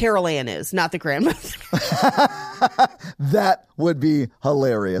Carol Ann is, not the grandmother. That would be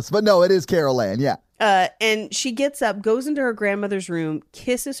hilarious. But no, it is Carol Ann, yeah. And she gets up, goes into her grandmother's room,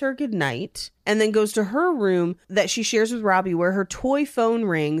 kisses her goodnight, and then goes to her room that she shares with Robbie where her toy phone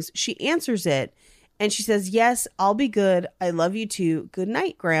rings. She answers it, and she says, yes, I'll be good. I love you too. Good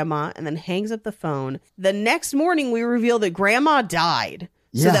night, Grandma, and then hangs up the phone. The next morning, we reveal that Grandma died.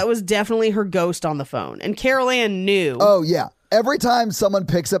 So that was definitely her ghost on the phone. And Carol Ann knew. Oh, yeah. Every time someone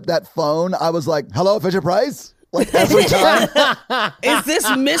picks up that phone, I was like, hello, Fisher Price? Like every time. Is this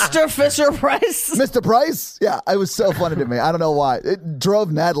Mr. Fisher Price? Mr. Price? Yeah, it was so funny to me. I don't know why. It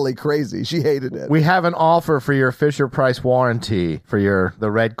drove Natalie crazy. She hated it. We have an offer for your Fisher Price warranty for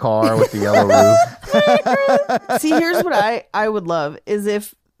the red car with the yellow roof. See, here's what I would love is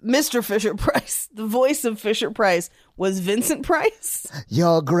if Mr. Fisher Price, the voice of Fisher Price, was Vincent Price.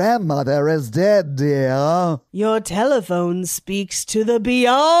 Your grandmother is dead, dear. Your telephone speaks to the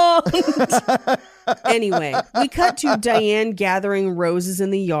beyond. Anyway, we cut to Diane gathering roses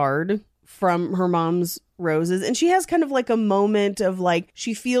in the yard from her mom's roses. And she has kind of like a moment of like,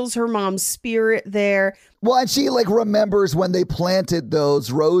 she feels her mom's spirit there. Well, and she like remembers when they planted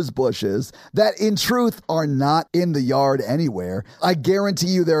those rose bushes that in truth are not in the yard anywhere. I guarantee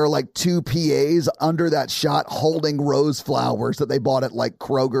you there are like 2 PAs under that shot holding rose flowers that they bought at like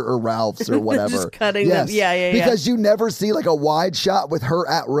Kroger or Ralph's or whatever. Just cutting them. Yeah. Because you never see like a wide shot with her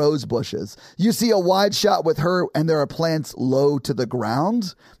at rose bushes. You see a wide shot with her and there are plants low to the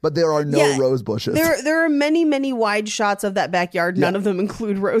ground, but there are no rose bushes. There are many, many wide shots of that backyard. None of them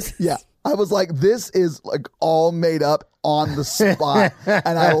include roses. Yeah. I was like, this is like all made up on the spot.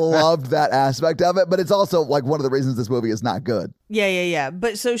 And I loved that aspect of it. But it's also like one of the reasons this movie is not good. Yeah.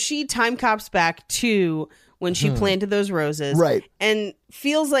 But so she time cops back to when she planted those roses. Right. And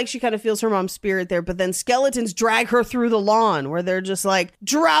feels like she kind of feels her mom's spirit there. But then skeletons drag her through the lawn where they're just like,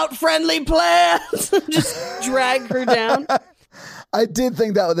 drought-friendly plants. Just drag her down. I did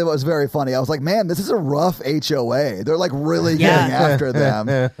think that was very funny. I was like, man, this is a rough HOA. They're like really getting after them.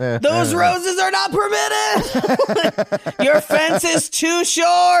 Those roses are not permitted. Your fence is too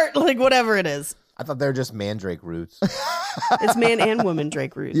short. Like whatever it is. I thought they were just mandrake roots. It's man and woman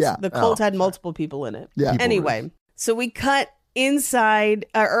drake roots. Yeah. The cult had multiple people in it. Yeah. Anyway, so we cut inside,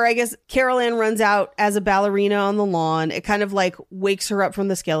 or I guess Carol Ann runs out as a ballerina on the lawn. It kind of like wakes her up from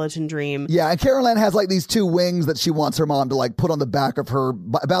the skeleton dream. Yeah, and Carol Ann has like these 2 wings that she wants her mom to like put on the back of her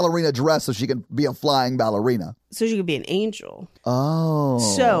ballerina dress so she can be a flying ballerina. So she could be an angel. Oh.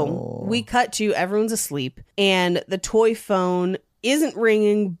 So we cut to everyone's asleep and the toy phone isn't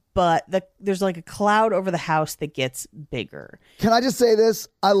ringing, but there's like a cloud over the house that gets bigger. Can I just say this?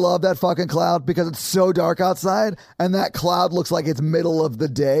 I love that fucking cloud because it's so dark outside and that cloud looks like it's middle of the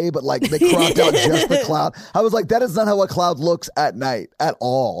day, but like they cropped out just the cloud. I was like, that is not how a cloud looks at night at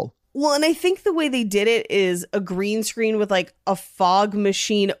all. Well, and I think the way they did it is a green screen with like a fog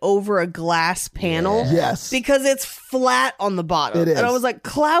machine over a glass panel. Yes. Because it's flat on the bottom. It is. And I was like,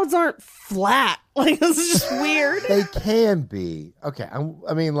 clouds aren't flat. Like, this is just weird. They can be. Okay.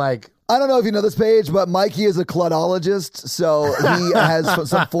 I mean, like, I don't know if you know this, Paige, but Mikey is a cloudologist, so he has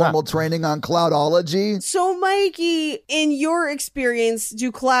some formal training on cloudology. So, Mikey, in your experience,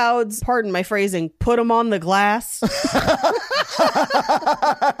 do clouds, pardon my phrasing, put them on the glass?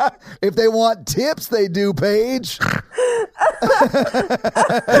 If they want tips, they do, Paige.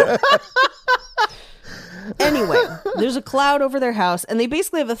 Anyway, there's a cloud over their house, and they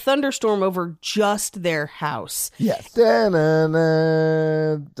basically have a thunderstorm over just their house. Yes.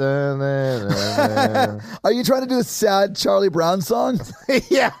 da-na-na, da-na-na-na. Are you trying to do a sad Charlie Brown song?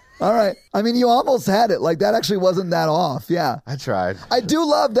 Yeah. All right. I mean, you almost had it. Like, that actually wasn't that off. Yeah. I tried. I do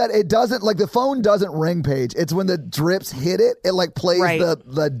love that it doesn't, like, the phone doesn't ring, Paige. It's when the drips hit it, it, like, plays Right.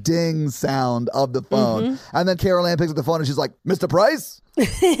 the ding sound of the phone. And then Carol Ann picks up the phone and she's like, Mr. Price?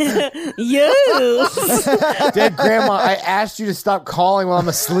 Yes. Dead grandma, I asked you to stop calling while I'm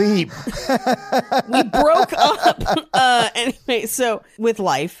asleep. We broke up. Anyway, so with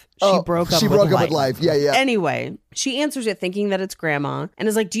life, she broke up with life. Yeah, yeah. Anyway, she answers it thinking that it's grandma and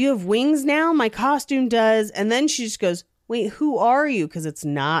is like, do you have wings now? My costume does. And then she just goes, wait, who are you? Because it's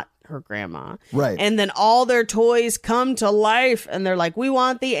not her grandma. Right. And then all their toys come to life and they're like, we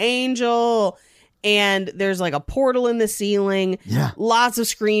want the angel. And there's like a portal in the ceiling. Yeah. Lots of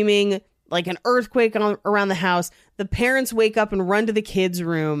screaming, like an earthquake around the house. The parents wake up and run to the kids'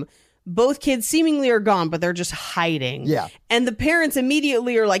 room. Both kids seemingly are gone, but they're just hiding. Yeah. And the parents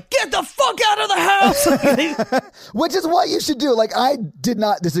immediately are like, get the fuck out of the house. Which is what you should do. Like, I did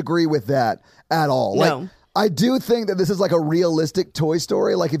not disagree with that at all. No. Like, I do think that this is like a realistic Toy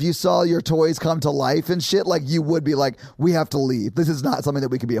Story. Like, if you saw your toys come to life and shit, like, you would be like, we have to leave. This is not something that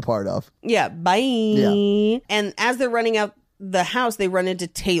we can be a part of. Yeah, bye. Yeah. And as they're running out the house, they run into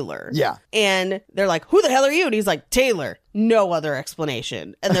Taylor. Yeah. And they're like, who the hell are you? And he's like, Taylor. No other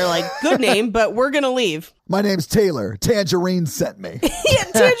explanation. And they're like, good name, but we're going to leave. My name's Taylor. Tangerine sent me. Yeah,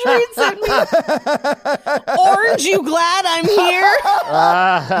 Tangerine sent me. Orange, you glad I'm here?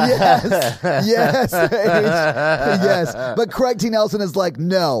 Yes. Yes. Paige. Yes. But Craig T. Nelson is like,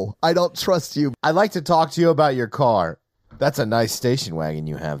 no, I don't trust you. I'd like to talk to you about your car. That's a nice station wagon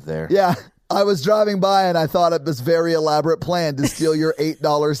you have there. Yeah. I was driving by and I thought of this very elaborate plan to steal your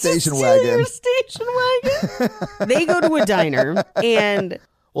 $8 station wagon. Your station wagon. They go to a diner and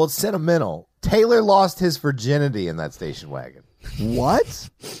Well, it's sentimental. Taylor lost his virginity in that station wagon. What?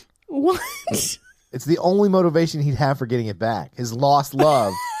 what? It's the only motivation he'd have for getting it back. His lost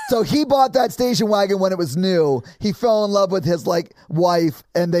love. So he bought that station wagon when it was new. He fell in love with his wife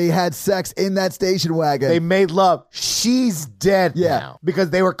and they had sex in that station wagon. They made love. She's dead Yeah. now because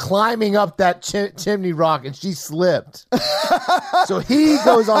they were climbing up that chimney rock and she slipped. So he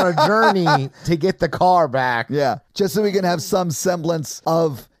goes on a journey to get the car back. Yeah. Just so he can have some semblance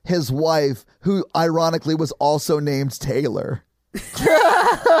of his wife, who ironically was also named Taylor. And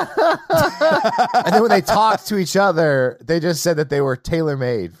then when they talked to each other, they just said that they were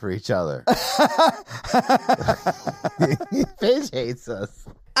tailor-made for each other. Paige hates us.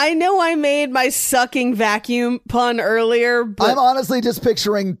 I know I made my sucking vacuum pun earlier, but I'm honestly just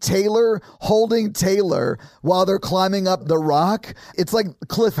picturing Taylor holding Taylor while they're climbing up the rock. It's like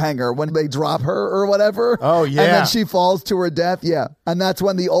Cliffhanger when they drop her or whatever. Oh, yeah. And then she falls to her death. Yeah. And that's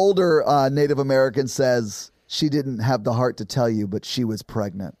when the older Native American says, she didn't have the heart to tell you, but she was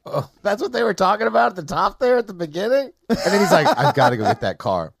pregnant. Oh, that's what they were talking about at the top there at the beginning? And then he's like, I've got to go get that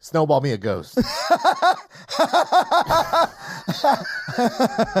car. Snowball me a ghost.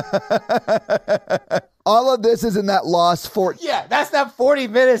 All of this is in that lost fort. Yeah, that's that 40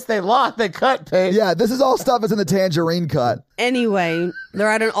 minutes they lost. They cut, Paige. Yeah, this is all stuff that's in the Tangerine cut. anyway, they're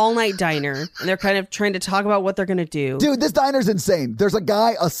at an all-night diner and they're kind of trying to talk about what they're going to do. Dude, this diner's insane. There's a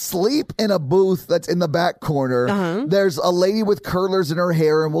guy asleep in a booth that's in the back corner. Uh-huh. There's a lady with curlers in her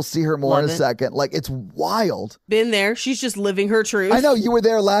hair, and we'll see her more Love in a it. second. Like, it's wild. Been there. She's just living her truth. I know you were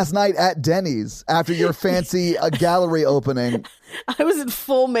there last night at Denny's after your fancy gallery opening. I was in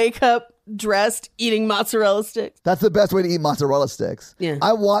full makeup, dressed, eating mozzarella sticks. That's the best way to eat mozzarella sticks. Yeah.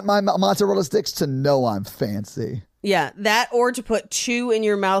 I want my mozzarella sticks to know I'm fancy. Yeah, that or to put chew in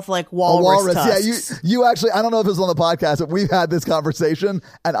your mouth like A walrus walrus. Yeah, tusks. you actually, I don't know if it was on the podcast, but we've had this conversation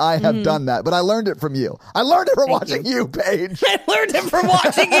and I have done that. But I learned it from you. I learned it from Thank watching you, Paige. I learned it from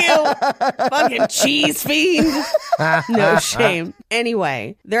watching you. Fucking cheese fiend. No shame.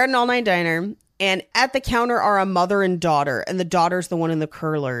 Anyway, they're at an all-night diner, and at the counter are a mother and daughter, and the daughter's the one in the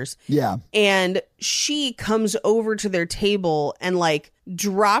curlers. Yeah. And she comes over to their table and like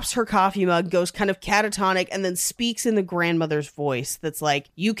drops her coffee mug, goes kind of catatonic, and then speaks in the grandmother's voice that's like,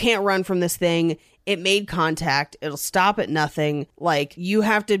 you can't run from this thing. It made contact. It'll stop at nothing. Like, you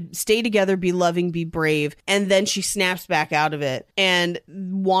have to stay together, be loving, be brave. And then she snaps back out of it and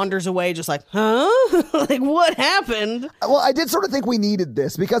wanders away just like, huh? Like, what happened? Well, I did sort of think we needed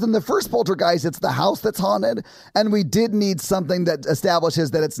this because in the first Poltergeist, it's the house that's haunted. And we did need something that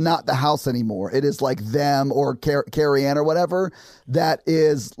establishes that it's not the house anymore. It is like them or Carrie Ann or whatever that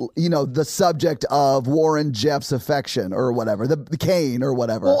is, you know, the subject of Warren Jeff's affection or whatever, the Kane or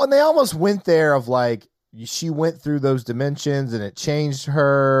whatever. Well, and they almost went there of like, she went through those dimensions and it changed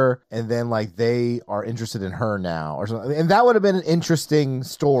her, and then like they are interested in her now or something. And that would have been an interesting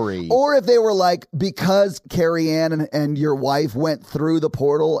story. Or if they were like, because Carrie Ann and your wife went through the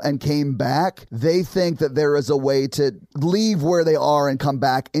portal and came back, they think that there is a way to leave where they are and come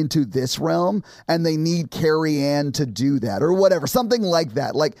back into this realm, and they need Carrie Ann to do that or whatever, something like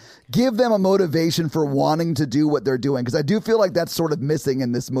that. Like, give them a motivation for wanting to do what they're doing, because I do feel like that's sort of missing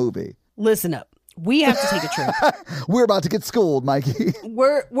in this movie. Listen up. We have to take a trip. We're about to get schooled, Mikey.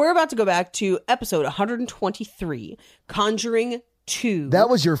 We're about to go back to episode 123, Conjuring 2. That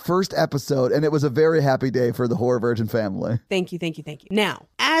was your first episode, and it was a very happy day for the Horror Virgin family. Thank you. Now,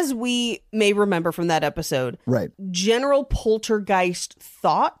 as we may remember from that episode, right, general poltergeist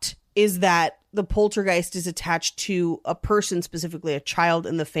thought is that the poltergeist is attached to a person, specifically a child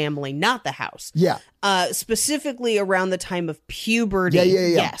in the family, not the house. Yeah. Specifically around the time of puberty. Yeah.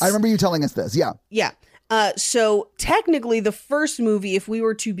 Yes. I remember you telling us this. Yeah. Yeah. So technically the first movie, if we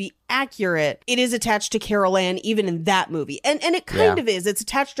were to be accurate, it is attached to Carol Ann even in that movie. And it kind of is. It's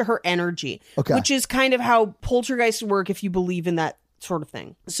attached to her energy, which is kind of how poltergeists work if you believe in that sort of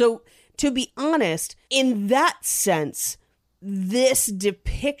thing. So to be honest, in that sense, this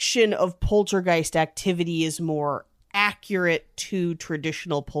depiction of poltergeist activity is more accurate to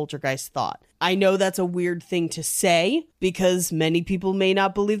traditional poltergeist thought. I know that's a weird thing to say because many people may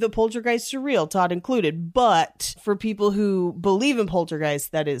not believe that poltergeists are real, Todd included. But for people who believe in poltergeists,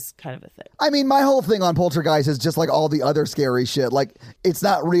 that is kind of a thing. I mean, my whole thing on poltergeist is just like all the other scary shit. Like, it's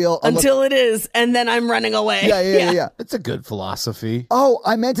not real until it is, and then I'm running away. Yeah. It's a good philosophy. Oh,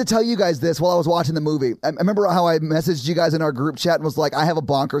 I meant to tell you guys this while I was watching the movie. I remember how I messaged you guys in our group chat and was like, I have a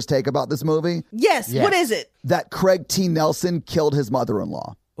bonkers take about this movie. Yes. What is it? That Craig T. Nelson killed his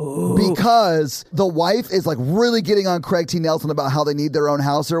mother-in-law. Ooh. Because the wife is like really getting on Craig T. Nelson about how they need their own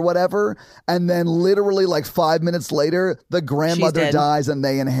house or whatever. And then literally like 5 minutes later, the grandmother dies and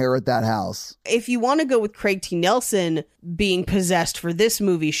they inherit that house. If you want to go with Craig T. Nelson being possessed for this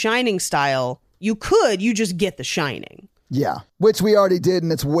movie, Shining style, you just get The Shining. Yeah, which we already did,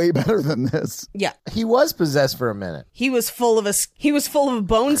 and it's way better than this. Yeah. He was possessed for a minute. He was full of a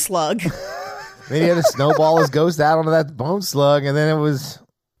bone slug. Then he had to snowball his ghost out onto that bone slug, and then it was...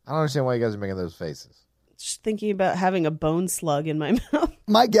 I don't understand why you guys are making those faces. Just thinking about having a bone slug in my mouth.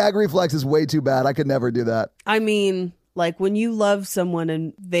 My gag reflex is way too bad. I could never do that. I mean, like when you love someone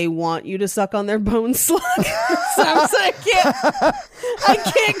and they want you to suck on their bone slug. So I'm saying I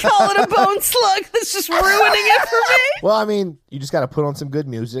can't call it a bone slug. That's just ruining it for me. Well, I mean, you just got to put on some good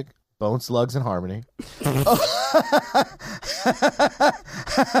music. Bone Slugs in Harmony.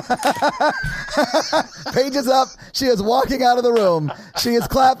 Paige is up. She is walking out of the room. She is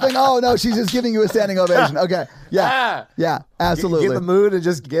clapping. Oh, no, she's just giving you a standing ovation. Okay. Yeah. Yeah, absolutely. Get in the mood and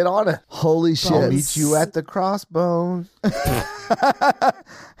just get on it. Holy shit. I'll meet you at the crossbones.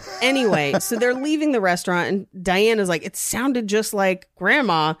 Anyway, so they're leaving the restaurant and Diana's like, it sounded just like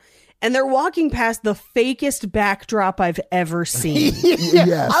Grandma. And they're walking past the fakest backdrop I've ever seen.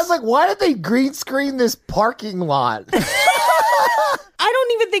 Yes. I was like, why did they green screen this parking lot? I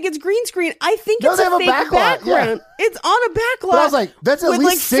don't even think it's green screen. I think it's a fake background. Yeah. It's on a backlot. But I was like, that's at least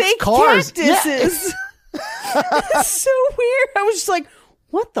like 6 fake cars. Cactuses. Yeah. It's so weird. I was just like,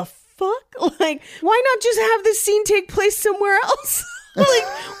 what the fuck? Like, why not just have this scene take place somewhere else? Like,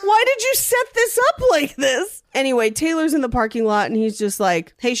 why did you set this up like this? Anyway, Taylor's in the parking lot and he's just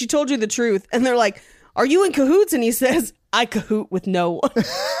like, hey, she told you the truth. And they're like, are you in cahoots? And he says, I cahoot with no one.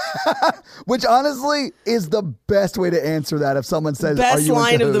 Which honestly is the best way to answer that if someone says, best are you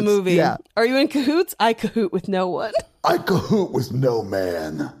line in cahoots? Of the movie. Yeah. Are you in cahoots? I cahoot with no one. I cahoot with no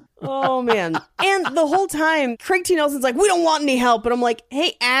man. Oh, man. And the whole time, Craig T. Nelson's like, we don't want any help. And I'm like,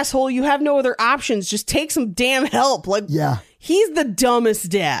 hey, asshole, you have no other options. Just take some damn help. Like, yeah. He's the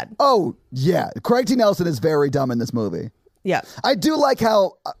dumbest dad. Oh, yeah. Craig T. Nelson is very dumb in this movie. Yeah. I do like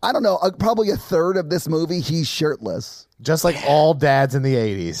how, I don't know, probably a third of this movie, he's shirtless. Just like all dads in the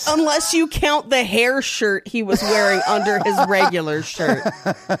 80s. Unless you count the hair shirt he was wearing under his regular shirt.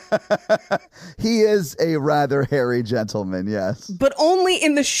 He is a rather hairy gentleman, yes. But only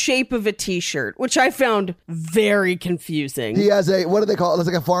in the shape of a t-shirt, which I found very confusing. He has a, what do they call it? It's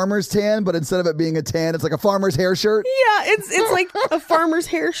like a farmer's tan, but instead of it being a tan, it's like a farmer's hair shirt. Yeah, it's like a farmer's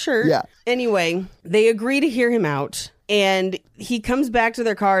hair shirt. Yeah. Anyway, they agree to hear him out. And he comes back to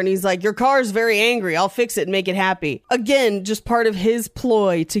their car and he's like, your car is very angry. I'll fix it and make it happy. Again, just part of his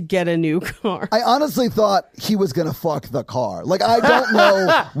ploy to get a new car. I honestly thought he was going to fuck the car. Like, I don't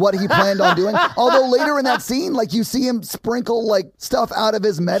know what he planned on doing. Although later in that scene, like, you see him sprinkle, like, stuff out of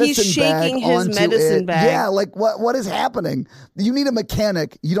his medicine He's bag shaking his onto medicine it. bag. Yeah, like, what is happening? You need a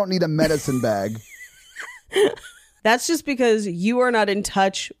mechanic. You don't need a medicine bag. That's just because you are not in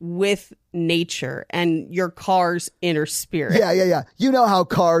touch with nature and your car's inner spirit. Yeah. You know how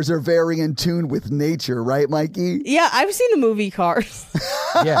cars are very in tune with nature, right, Mikey? Yeah, I've seen the movie Cars.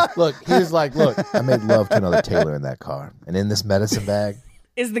 Yeah, look, he was like, look, I made love to another Taylor in that car. And in this medicine bag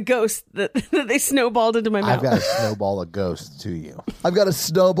is the ghost that they snowballed into my mouth. I've got to snowball a ghost to you. I've got to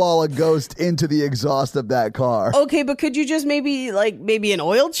snowball a ghost into the exhaust of that car. Okay, but could you just maybe an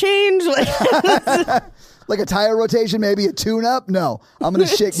oil change? Like, Like a tire rotation, maybe a tune-up? No, I'm going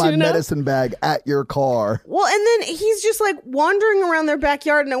to shake my Tune-up? medicine bag at your car. well, and then he's just like wandering around their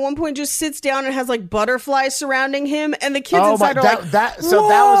backyard, and at one point just sits down and has like butterflies surrounding him, and the kids inside are like, that was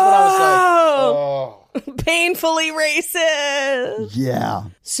what I was like, oh. painfully racist. Yeah.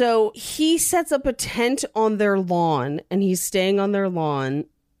 So he sets up a tent on their lawn, and he's staying on their lawn,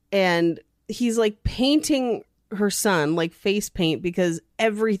 and he's like painting her son like face paint because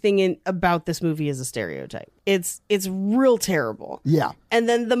everything about this movie is a stereotype. It's real terrible. Yeah. And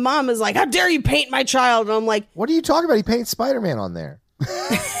then the mom is like, how dare you paint my child? And I'm like, What are you talking about? He paints Spider-Man on there.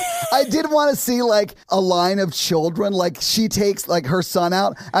 I did want to see like a line of children, like she takes like her son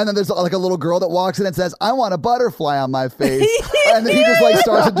out, and then there's like a little girl that walks in and says, I want a butterfly on my face. And then he just like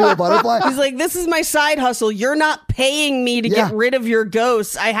starts to do a butterfly. he's like, this is my side hustle. You're not paying me to get rid of your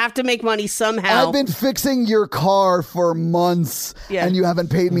ghosts. I have to make money somehow. I've been fixing your car for months and you haven't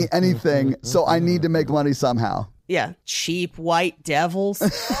paid me anything, so I need to make money somehow. Yeah, cheap white devils.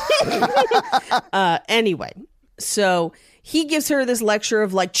 Anyway, so he gives her this lecture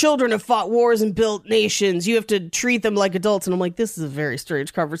of like, children have fought wars and built nations. You have to treat them like adults. And I'm like, this is a very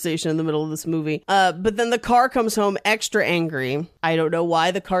strange conversation in the middle of this movie. But then the car comes home extra angry. I don't know why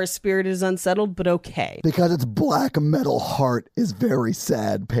the car's spirit is unsettled, but okay. Because its black metal heart is very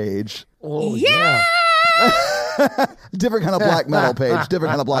sad, Paige. Oh, Yeah! Different kind of black metal, Paige. Different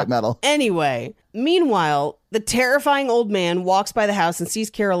kind of black metal. Anyway, meanwhile, the terrifying old man walks by the house and sees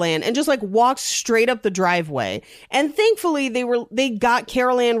Carol Ann and just like walks straight up the driveway. And thankfully they got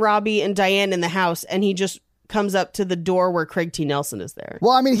Carol Ann, Robbie, and Diane in the house, and he just comes up to the door where Craig T. Nelson is there.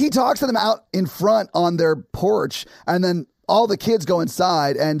 Well, I mean, he talks to them out in front on their porch, and then all the kids go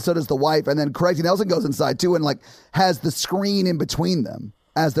inside, and so does the wife, and then Craig T. Nelson goes inside too, and like has the screen in between them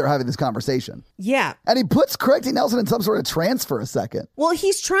as they're having this conversation. Yeah. And he puts Craig T. Nelson in some sort of trance for a second. Well,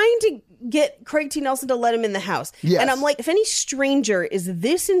 he's trying to get Craig T. Nelson to let him in the house. Yes. And I'm like, if any stranger is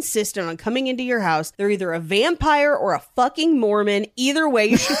this insistent on coming into your house, they're either a vampire or a fucking Mormon. Either way,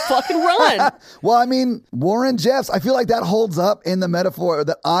 you should fucking run. Well, I mean, Warren Jeffs, I feel like that holds up in the metaphor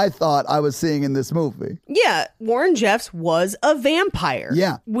that I thought I was seeing in this movie. Yeah, Warren Jeffs was a vampire.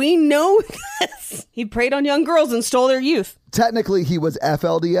 Yeah. We know this. He preyed on young girls and stole their youth. Technically, he was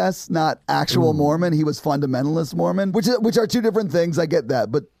FLDS, not actual Mormon. He was fundamentalist Mormon, which are two different things. I get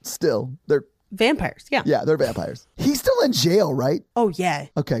that, but still, they're Vampires, yeah. yeah, they're vampires. He's still in jail, right? Oh, yeah.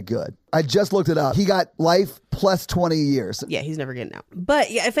 Okay, good. I just looked it up. He got life plus 20 years. Yeah, he's never getting out. But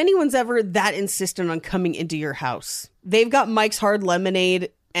yeah, if anyone's ever that insistent on coming into your house, they've got Mike's Hard Lemonade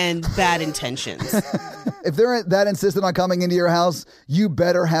and bad intentions. If they're that insistent on coming into your house, you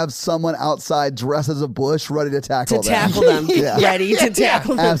better have someone outside dressed as a bush ready to tackle them. Yeah. Ready to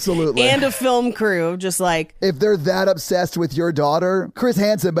tackle them. Absolutely. And a film crew, just like, If they're that obsessed with your daughter, Chris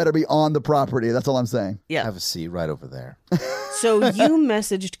Hansen better be on the property. That's all I'm saying. yeah. Have a seat right over there. So you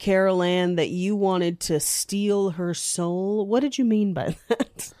messaged Carol Ann that you wanted to steal her soul. What did you mean by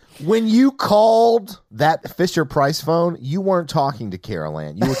that? When you called that Fisher Price phone, you weren't talking to Carol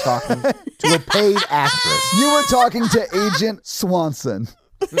Ann. You were talking to a paid actress. You were talking to Agent Swanson.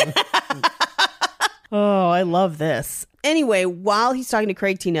 Oh, I love this. Anyway, while he's talking to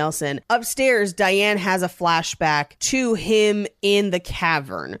Craig T. Nelson, upstairs, Diane has a flashback to him in the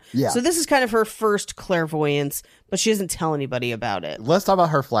cavern. Yeah. So this is kind of her first clairvoyance, but she doesn't tell anybody about it. Let's talk about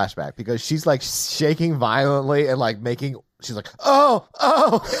her flashback because she's like shaking violently and like making she's like, oh,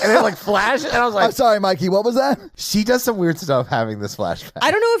 and then like flash, and I was like, I'm sorry, Mikey, what was that? she does some weird stuff having this flashback.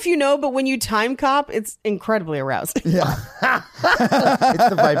 I don't know if you know, but when you time cop, it's incredibly arousing. Yeah, It's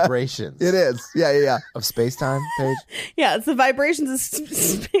the vibrations. it is. Yeah. Of space-time, Paige. Yeah, it's the vibrations of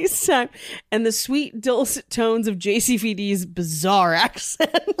space time and the sweet dulcet tones of JCVD's bizarre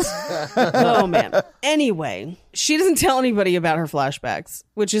accent. Oh, man. Anyway, she doesn't tell anybody about her flashbacks,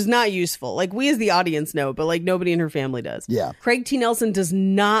 which is not useful. Like, we as the audience know, but like nobody in her family does. Yeah. Craig T. Nelson does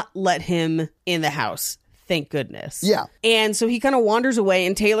not let him in the house. Thank goodness. Yeah. And so he kind of wanders away,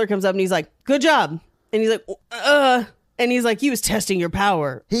 and Taylor comes up and he's like, good job. And he's like, and he's like, he was testing your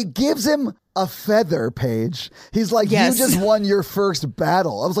power. He gives him a feather, Paige. He's like, Yes. you just won your first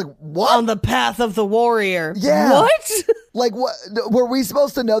battle. I was like, what? On the path of the warrior. Yeah. What? Like, what? Were we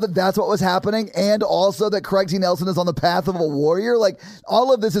supposed to know that that's what was happening, and also that Craig T. Nelson is on the path of a warrior? Like,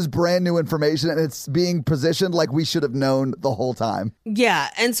 all of this is brand new information, and it's being positioned like we should have known the whole time. Yeah.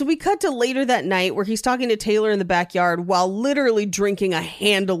 And so we cut to later that night where he's talking to Taylor in the backyard while literally drinking a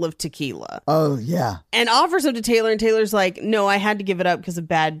handle of tequila Oh, yeah. and offers him to Taylor. And Taylor's like, no, I had to give it up because of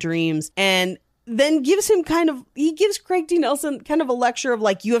bad dreams. And then gives Craig T. Nelson kind of a lecture of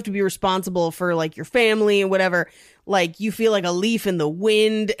like, you have to be responsible for like your family and whatever. Like, you feel like a leaf in the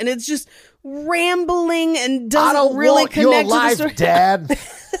wind, and it's just rambling and doesn't really connect to the story. Dad.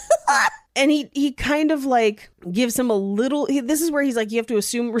 And he kind of like gives him a little, this is where he's like, you have to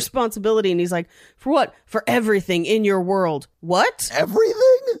assume responsibility. And he's like, for what? For everything in your world. What?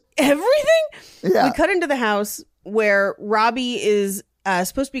 Everything? Everything? Yeah. We cut into the house where Robbie is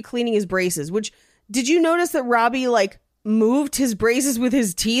supposed to be cleaning his braces, which, did you notice that Robbie like moved his braces with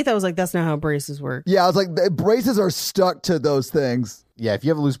his teeth? I was like, that's not how braces work. Yeah, I was like, the braces are stuck to those things. Yeah, if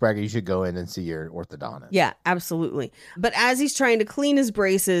you have a loose bracket, you should go in and see your orthodontist. Yeah, absolutely. But as he's trying to clean his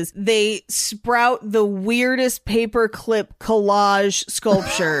braces, they sprout the weirdest paperclip collage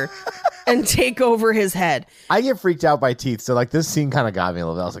sculpture and take over his head. I get freaked out by teeth, so like this scene kind of got me a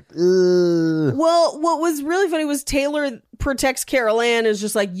little bit. I was like, ugh. Well, what was really funny was Taylor protects Carol Ann, is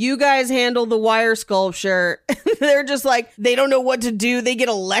just like, you guys handle the wire sculpture. They're just like, they don't know what to do. They get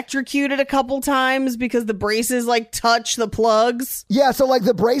electrocuted a couple times because the braces like touch the plugs. Yeah, so like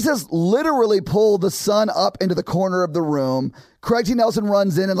the braces literally pull the son up into the corner of the room. Craig T. Nelson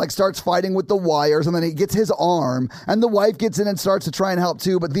runs in and like starts fighting with the wires, and then he gets his arm, and the wife gets in and starts to try and help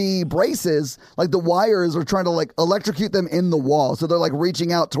too. But the braces, like the wires, are trying to like electrocute them in the wall. So they're like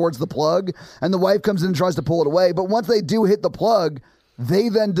reaching out towards the plug, and the wife comes in and tries to pull it away. But once they do hit the plug, they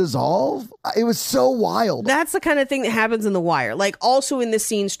then dissolve. It was so wild. That's the kind of thing that happens in The Wire. Like, also in this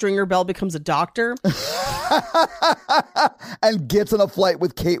scene, Stringer Bell becomes a doctor. And gets on a flight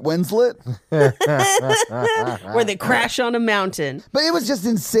with Kate Winslet. Where they crash on a mountain. But it was just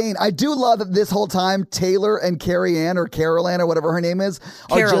insane. I do love that this whole time, Taylor and Carrie Ann, or Carol Ann, or whatever her name is,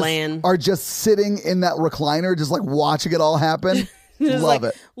 are just sitting in that recliner, just like watching it all happen. Just Love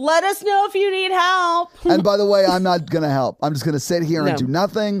like, it. let us know if you need help. And by the way, I'm not going to help. I'm just going to sit here and No. do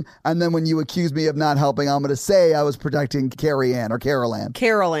nothing. And then when you accuse me of not helping, I'm going to say I was protecting Carrie Ann or Carol Ann.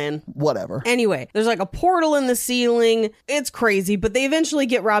 Carol Ann. Whatever. Anyway, there's like a portal in the ceiling. It's crazy, but they eventually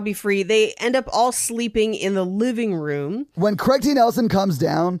get Robbie free. They end up all sleeping in the living room. When Craig T. Nelson comes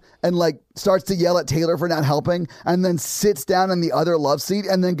down and like starts to yell at Taylor for not helping, and then sits down in the other love seat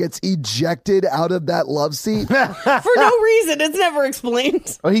and then gets ejected out of that love seat. For no reason. It's never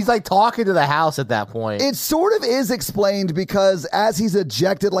explained. Oh, he's like talking to the house at that point. It sort of is explained because as he's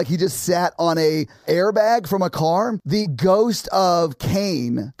ejected, like he just sat on a airbag from a car, the ghost of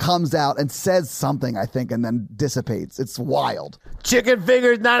Kane comes out and says something, I think, and then dissipates. It's wild. Chicken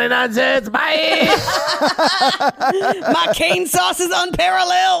fingers, 99 cents. Bye. My cane sauce is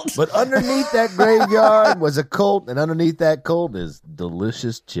unparalleled. But underneath that graveyard was a cult, and underneath that cult is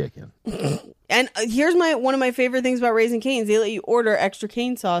delicious chicken. And here's one of my favorite things about Raising Cane's. They let you order extra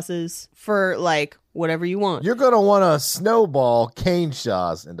cane sauces for like whatever you want. You're going to want to snowball cane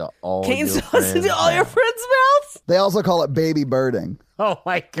sauce into all Cane your sauce friends' into all your mouths. friends' mouths? They also call it baby birding. Oh,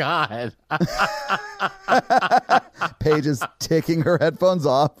 my God. Paige is taking her headphones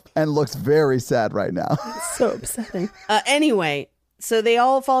off and looks very sad right now. So upsetting. Anyway, so they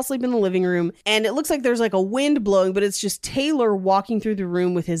all fall asleep in the living room, and it looks like there's like a wind blowing, but it's just Taylor walking through the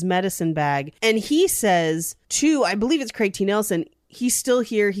room with his medicine bag. And he says to, I believe it's Craig T. Nelson, he's still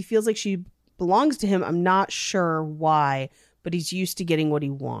here. He feels like she belongs to him. I'm not sure why, but he's used to getting what he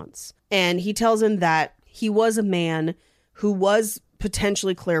wants. And he tells him that he was a man who was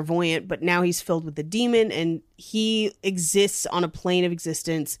potentially clairvoyant, but now he's filled with a demon, and he exists on a plane of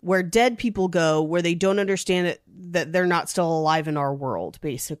existence where dead people go, where they don't understand that that they're not still alive in our world,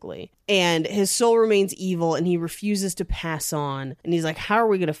 basically. And his soul remains evil and he refuses to pass on. And he's like, how are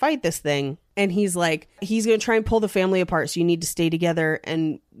we going to fight this thing? And he's like, he's going to try and pull the family apart. So you need to stay together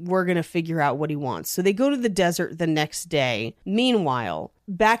and we're going to figure out what he wants. So they go to the desert the next day. Meanwhile,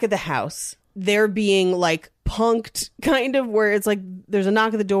 back at the house, they're being like punked, kind of, where it's like there's a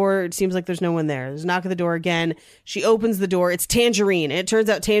knock at the door. It seems like there's no one there. There's a knock at the door again. She opens the door. It's Tangerine. And it turns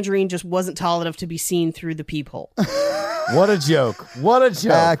out Tangerine just wasn't tall enough to be seen through the peephole. What a joke. What a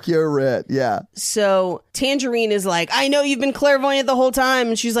joke. Accurate. Yeah. So Tangerine is like, I know you've been clairvoyant the whole time.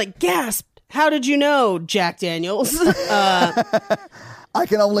 And she's like, gasp. How did you know, Jack Daniels? I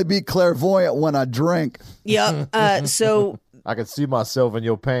can only be clairvoyant when I drink. Yep. So I can see myself in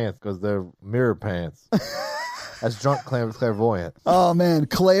your pants because they're mirror pants. That's drunk clairvoyant. Oh, man.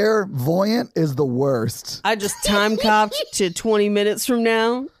 Clairvoyant is the worst. I just time copped to 20 minutes from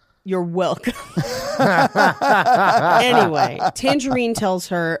now. You're welcome. Anyway, Tangerine tells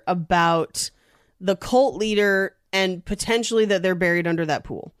her about the cult leader and potentially that they're buried under that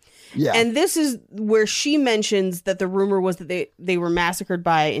pool. Yeah. And this is where she mentions that the rumor was that they were massacred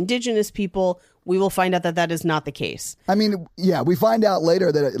by indigenous people. We will find out that that is not the case. I mean, yeah, we find out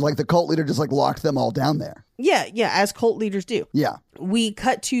later that like the cult leader just like locked them all down there. Yeah, as cult leaders do. Yeah. We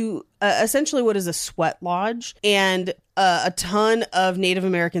cut to essentially what is a sweat lodge and a ton of Native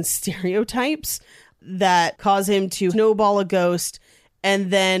American stereotypes that cause him to snowball a ghost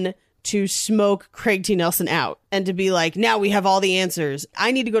and then to smoke Craig T. Nelson out and to be like, now we have all the answers.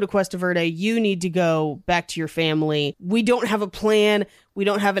 I need to go to Cuesta Verde. You need to go back to your family. We don't have a plan. We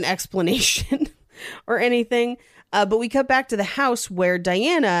don't have an explanation or anything. But we cut back to the house where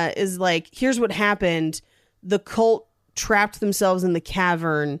Diana is like, here's what happened. The cult trapped themselves in the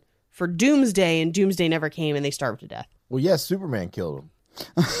cavern for Doomsday, and Doomsday never came, and they starved to death. Well, yes, Superman killed him.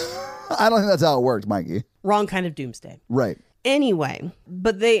 I don't think that's how it worked, Mikey. Wrong kind of Doomsday. Right. Anyway,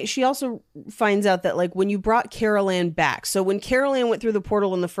 but she also finds out that like when you brought Carol Ann back, so when Carol Ann went through the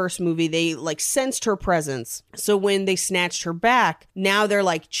portal in the first movie, they like sensed her presence. So when they snatched her back, now they're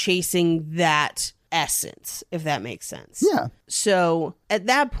like chasing that essence, if that makes sense. Yeah. So at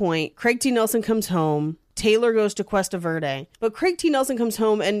that point, Craig T. Nelson comes home. Taylor goes to Cuesta Verde, but Craig T. Nelson comes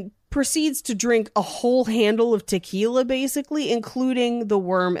home and proceeds to drink a whole handle of tequila, basically, including the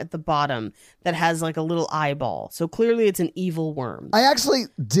worm at the bottom that has like a little eyeball. So clearly it's an evil worm. I actually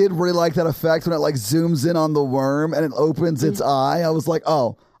did really like that effect when it like zooms in on the worm and it opens its eye. I was like,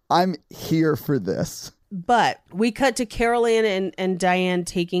 oh, I'm here for this. But we cut to Carol Ann and Diane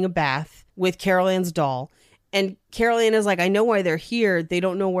taking a bath with Carol Ann's doll. And Carol Ann is like, I know why they're here. They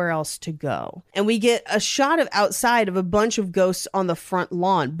don't know where else to go. And we get a shot of outside of a bunch of ghosts on the front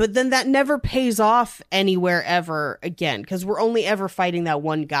lawn. But then that never pays off anywhere ever again, because we're only ever fighting that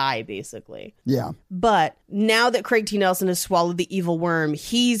one guy, basically. Yeah. But now that Craig T. Nelson has swallowed the evil worm,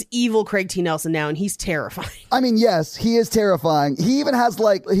 he's evil Craig T. Nelson now, and he's terrifying. I mean, yes, he is terrifying. He even has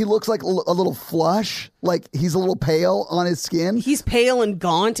like, he looks like a little flush, like he's a little pale on his skin. He's pale and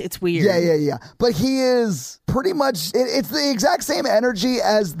gaunt. It's weird. Yeah. But he is pretty much, it's the exact same energy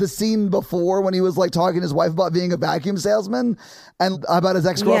as the scene before when he was like talking to his wife about being a vacuum salesman and about his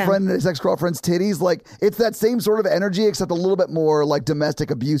ex-girlfriend and his ex-girlfriend's titties. Like, it's that same sort of energy, except a little bit more like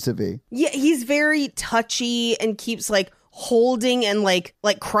domestic abusive-y. Yeah, he's very touchy and keeps like holding and like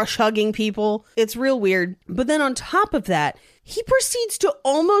crush hugging people. It's real weird. But then on top of that, he proceeds to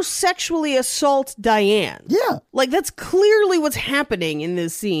almost sexually assault Diane. Yeah. Like, that's clearly what's happening in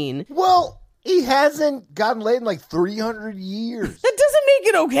this scene. Well, he hasn't gotten laid in like 300 years. That doesn't make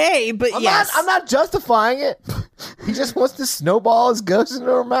it okay, but yes. I'm not justifying it. He just wants to snowball his ghost into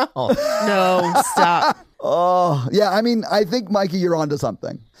her mouth. No, stop. Oh, yeah. I mean, I think, Mikey, you're onto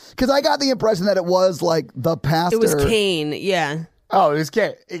something. Because I got the impression that it was like the pastor. It was Kane, yeah. Oh, it was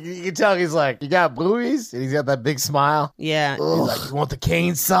Kane. You can tell he's like, you got blueies? And he's got that big smile. Yeah. He's like, you want the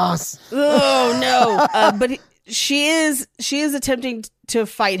Kane sauce? Oh, no. But she is attempting to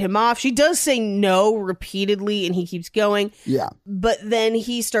fight him off. She does say no repeatedly, and he keeps going. Yeah. But then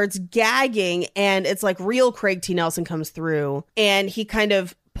he starts gagging, and it's like real Craig T. Nelson comes through, and he kind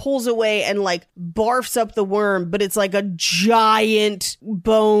of pulls away and like barfs up the worm, but it's like a giant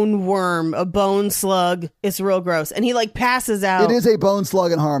bone worm, a bone slug. It's real gross. And he like passes out. It is a bone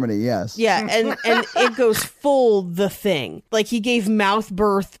slug in harmony, yes. Yeah, and it goes full the thing. Like he gave mouth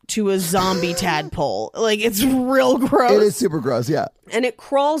birth to a zombie tadpole. Like it's real gross. It is super gross, yeah. And it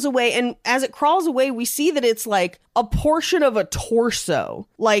crawls away, and as it crawls away, we see that it's like a portion of a torso.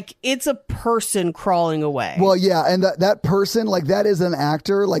 Like it's a person crawling away. Well, yeah, and that person, like that is an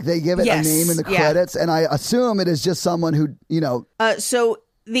actor. Like they give it Yes, a name in the yeah. credits, and I assume it is just someone who, you know. So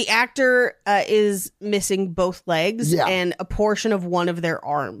The actor is missing both legs Yeah. and a portion of one of their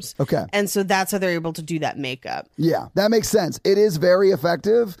arms. Okay. And so that's how they're able to do that makeup. Yeah, that makes sense. It is very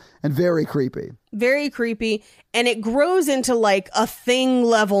effective and very creepy. Very creepy. And it grows into like a thing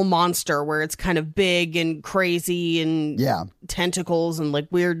level monster where it's kind of big and crazy and Yeah. tentacles and like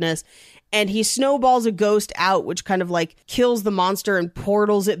weirdness. And he snowballs a ghost out, which kind of like kills the monster and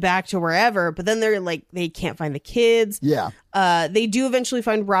portals it back to wherever. But then they're like, they can't find the kids. Yeah. They do eventually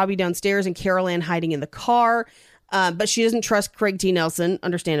find Robbie downstairs and Carol Ann hiding in the car. But she doesn't trust Craig T. Nelson,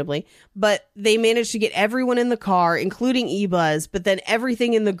 understandably. But they manage to get everyone in the car, including E-Buzz. But then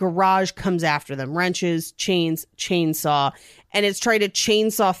everything in the garage comes after them. Wrenches, chains, chainsaw. And it's trying to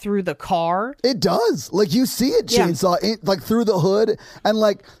chainsaw through the car. It does. Like, you see it Yeah. chainsaw like through the hood. And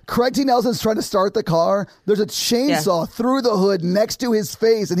like Craig T. Nelson's trying to start the car. There's a chainsaw through the hood next to his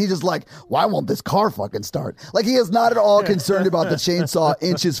face. And he's just like, why won't this car fucking start? Like, he is not at all concerned about the chainsaw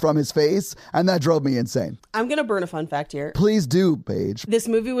inches from his face. And that drove me insane. I'm going to burn a fun fact here. Please do, Paige. This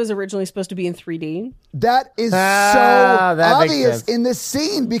movie was originally supposed to be in 3D. That is so that makes obvious sense. in this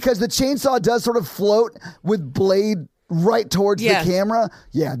scene because the chainsaw does sort of float with blade right towards Yeah. the camera.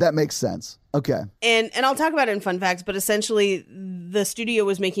 Yeah, that makes sense. Okay. And I'll talk about it in fun facts, but essentially the studio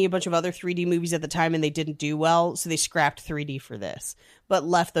was making a bunch of other 3D movies at the time and they didn't do well, so they scrapped 3D for this, but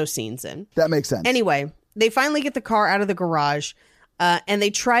left those scenes in. That makes sense. Anyway, they finally get the car out of the garage and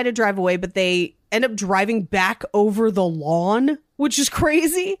they try to drive away, but they end up driving back over the lawn, which is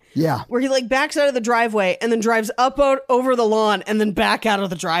crazy. Yeah. Where he like backs out of the driveway and then drives up out over the lawn and then back out of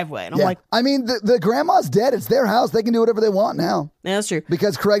the driveway. And I'm Yeah. like, I mean, the grandma's dead. It's their house. They can do whatever they want now. yeah, that's true.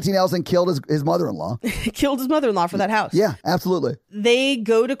 Because Craig T. Nelson killed his mother-in-law. Killed his mother-in-law for that house. Yeah, absolutely. They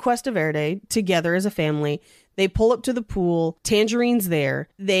go to Cuesta Verde together as a family. They pull up to the pool. Tangerine's there.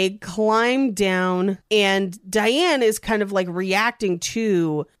 They climb down, and Diane is kind of like reacting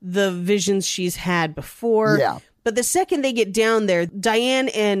to the visions she's had before. Yeah. But the second they get down there, Diane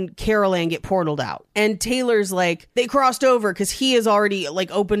and Carol Ann get portaled out. And Taylor's like, they crossed over because he has already like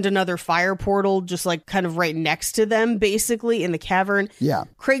opened another fire portal, just like kind of right next to them, basically in the cavern. Yeah.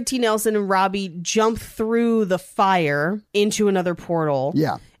 Craig T. Nelson and Robbie jump through the fire into another portal.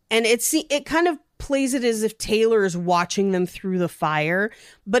 Yeah. And it kind of plays it as if Taylor is watching them through the fire,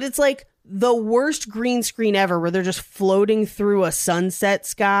 but it's like the worst green screen ever where they're just floating through a sunset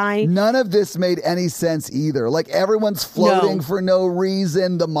sky. None of this made any sense either. Like, everyone's floating No. for no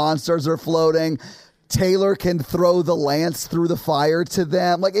reason. The monsters are floating. Taylor can throw the lance through the fire to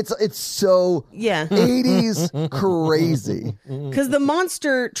them. Like, it's so Yeah. 80s crazy. Because the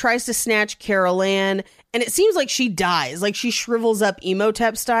monster tries to snatch Carol Ann, and it seems like she dies. Like she shrivels up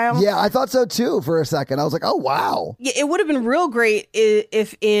Emotep style. Yeah, I thought so too for a second. I was like, oh, wow. Yeah, it would have been real great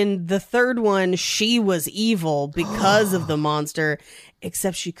if in the third one she was evil because of the monster,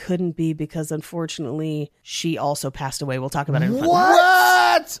 except she couldn't be because unfortunately she also passed away. We'll talk about it in fun.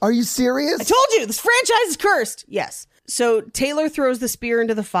 What? Are you serious? I told you, this franchise is cursed. Yes. So Taylor throws the spear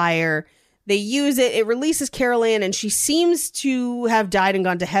into the fire. They use it. It releases Carol Ann, and she seems to have died and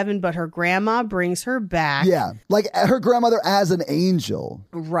gone to heaven, but her grandma brings her back. Yeah, like her grandmother as an angel.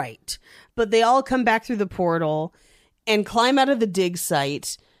 Right. But they all come back through the portal and climb out of the dig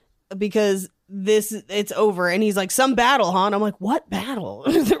site because it's over. And he's like, some battle, huh? And I'm like, what battle?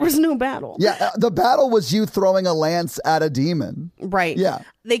 There was no battle. Yeah, the battle was you throwing a lance at a demon. Right. Yeah.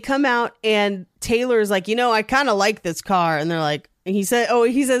 They come out and Taylor's like, I kind of like this car. And they're like, he says,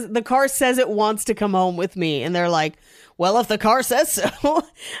 the car says it wants to come home with me. And they're like, well, if the car says so.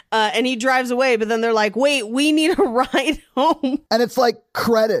 And he drives away. But then they're like, wait, we need a ride home. And it's like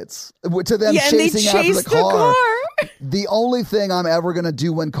credits to them Yeah, and they chasing after chase the car. car. The only thing I'm ever going to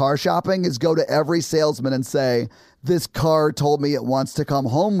do when car shopping is go to every salesman and say, this car told me it wants to come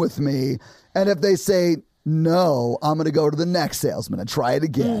home with me. And if they say, no, I'm going to go to the next salesman and try it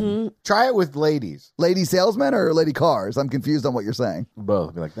again. Mm-hmm. Try it with ladies. Lady salesman or lady cars? I'm confused on what you're saying.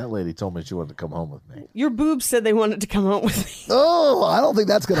 Both. Be like, that lady told me she wanted to come home with me. Your boobs said they wanted to come home with me. Oh, I don't think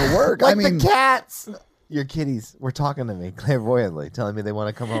that's going to work. Like I mean, the cats. Your kitties were talking to me clairvoyantly, telling me they want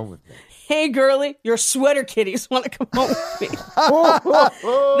to come home with me. Hey, girly, your sweater kitties want to come home with me.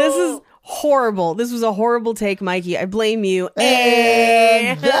 This is horrible. This was a horrible take, Mikey. I blame you.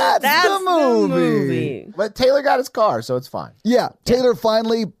 And that's the movie. But Taylor got his car, so it's fine. Yeah, Taylor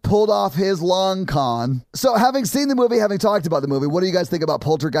finally pulled off his long con. So having seen the movie, having talked about the movie, what do you guys think about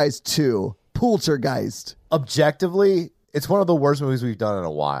Poltergeist 2? Poltergeist. Objectively, it's one of the worst movies we've done in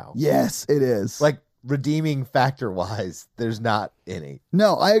a while. Yes, it is. Like, redeeming factor wise, there's not any.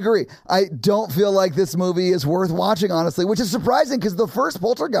 No, I agree. I don't feel like this movie is worth watching, honestly, which is surprising because the first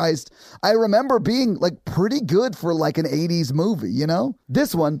Poltergeist, I remember being like pretty good for like an 80s movie, you know?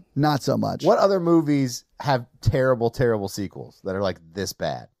 This one, not so much. What other movies have terrible, terrible sequels that are like this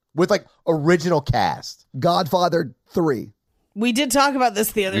bad? With like original cast. Godfather 3. We did talk about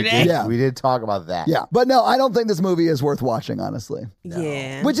this the other day. Yeah. We did talk about that. Yeah. But no, I don't think this movie is worth watching, honestly.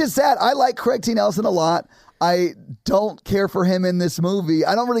 Yeah. Which is sad. I like Craig T. Nelson a lot. I don't care for him in this movie.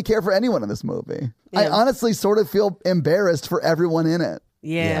 I don't really care for anyone in this movie. I honestly sort of feel embarrassed for everyone in it.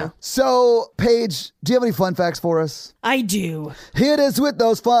 Yeah. So, Paige, do you have any fun facts for us? I do. Hit us with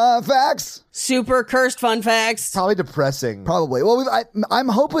those fun facts. Super cursed fun facts. Probably depressing. Probably. Well, I'm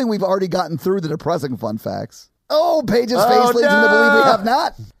hoping we've already gotten through the depressing fun facts. Oh, Paige's face leads me to believe we have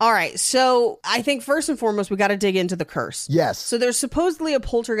not. All right. So I think first and foremost, we got to dig into the curse. Yes. So there's supposedly a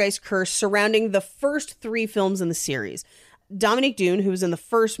poltergeist curse surrounding the first 3 films in the series. Dominique Dune, who was in the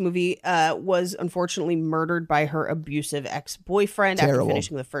first movie, was unfortunately murdered by her abusive ex-boyfriend after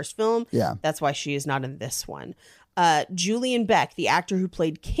finishing the first film. Yeah. That's why she is not in this one. Julian Beck, the actor who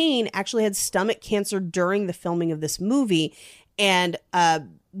played Kane, actually had stomach cancer during the filming of this movie and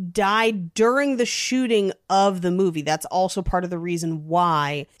died during the shooting of the movie. That's also part of the reason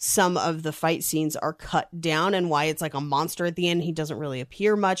why some of the fight scenes are cut down and why it's like a monster at the end. He doesn't really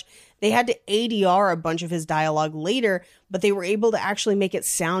appear much. They had to ADR a bunch of his dialogue later, but they were able to actually make it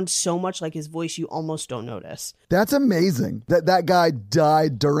sound so much like his voice you almost don't notice. That's amazing that guy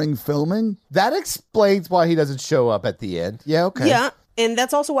died during filming. That explains why he doesn't show up at the end. Yeah, okay. Yeah, and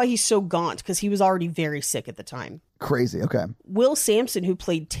that's also why he's so gaunt, because he was already very sick at the time. Crazy. Okay. Will Sampson, who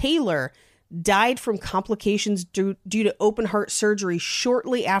played Taylor, died from complications due to open heart surgery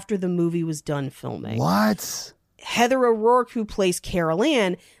shortly after the movie was done filming. What? Heather O'Rourke, who plays Carol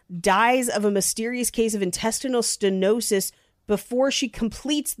Ann, dies of a mysterious case of intestinal stenosis before she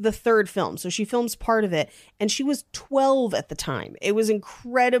completes the 3rd film. So she films part of it, and she was 12 at the time. It was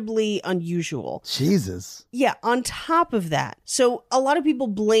incredibly unusual. Jesus. Yeah, on top of that. So a lot of people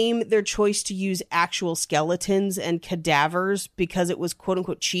blame their choice to use actual skeletons and cadavers because it was quote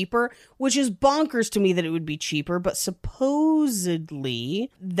unquote cheaper, which is bonkers to me that it would be cheaper, but supposedly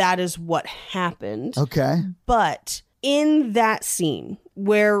that is what happened. Okay. But in that scene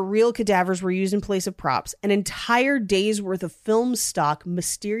where real cadavers were used in place of props, an entire day's worth of film stock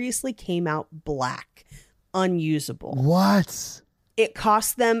mysteriously came out black, unusable. What? It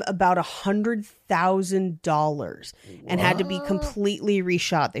cost them about $100,000 and had to be completely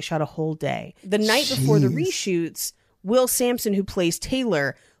reshot. They shot a whole day. The night before the reshoots, Will Sampson, who plays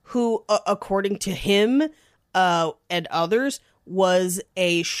Taylor, who, according to him and others, was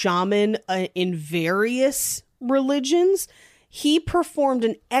a shaman in various religions, he performed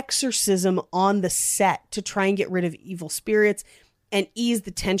an exorcism on the set to try and get rid of evil spirits and ease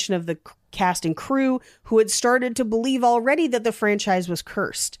the tension of the cast and crew, who had started to believe already that the franchise was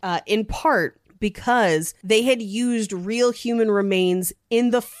cursed, in part because they had used real human remains in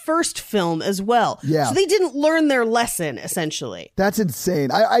the first film as well. Yeah. So they didn't learn their lesson, essentially. That's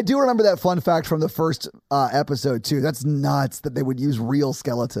insane. I do remember that fun fact from the first episode, too. That's nuts that they would use real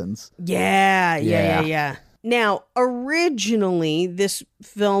skeletons. Yeah. Now, originally, this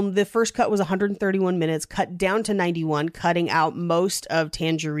film, the first cut was 131 minutes, cut down to 91, cutting out most of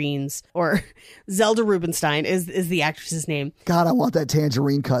Tangerine's, or Zelda Rubinstein is the actress's name. God, I want that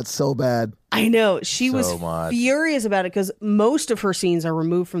Tangerine cut so bad. I know. She So was much. furious about it because most of her scenes are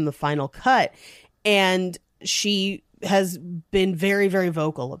removed from the final cut, and she has been very, very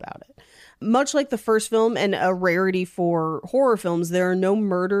vocal about it. Much like the first film and a rarity for horror films, there are no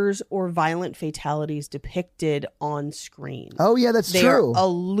murders or violent fatalities depicted on screen. Oh, yeah, that's They true. are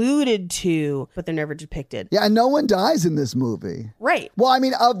alluded to, but they're never depicted. Yeah, and no one dies in this movie. Right. Well, I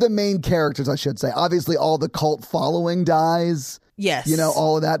mean, of the main characters, I should say. Obviously, all the cult following dies. Yes. You know,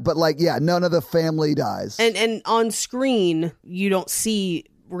 all of that. But, like, yeah, none of the family dies. And on screen, you don't see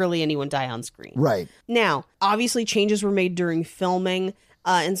really anyone die on screen. Right. Now, obviously, changes were made during filming.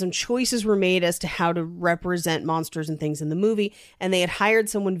 And some choices were made as to how to represent monsters and things in the movie. And they had hired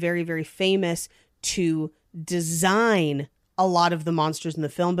someone very, very famous to design a lot of the monsters in the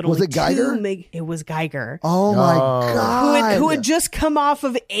film. But Was only it Geiger? It was Geiger. Oh, my God. Who had just come off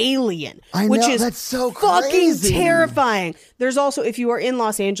of Alien, I which know, is that's so fucking crazy. terrifying. There's also, if you are in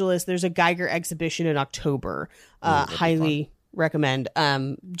Los Angeles, there's a Geiger exhibition in October. Highly recommend.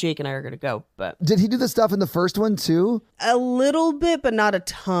 Jake and I are going to go, but Did he do the stuff in the first one, too? a little bit, but not a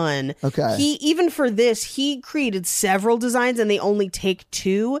ton. Okay. He, even for this, he created several designs and they only take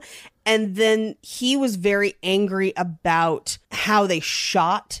 2. And then he was very angry about how they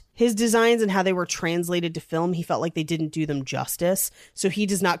shot his designs and how they were translated to film, he felt like they didn't do them justice. So he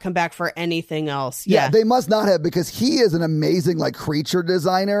does not come back for anything else. Yeah, they must not have, because he is an amazing like creature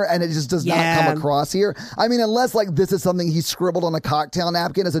designer, and it just does not come across here. I mean, unless like this is something he scribbled on a cocktail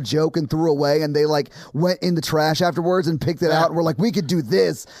napkin as a joke and threw away, and they like went in the trash afterwards and picked it out and were like, we could do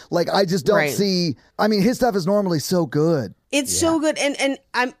this. Like, I just don't see. I mean, his stuff is normally so good. It's so good, and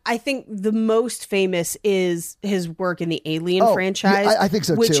I think the most famous is his work in the Alien franchise. Yeah, I think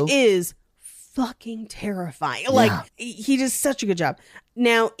so which too. Which is fucking terrifying. Like, he does such a good job.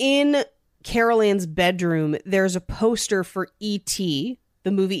 Now, in Carol Ann's bedroom, there's a poster for E.T.,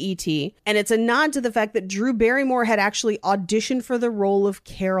 the movie E.T., and it's a nod to the fact that Drew Barrymore had actually auditioned for the role of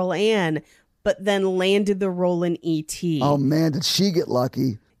Carol Ann, but then landed the role in E.T. Oh man, did she get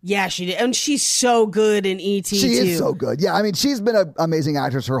lucky? Yeah, she did. And she's so good in E.T. She too. is so good. Yeah, I mean, she's been an amazing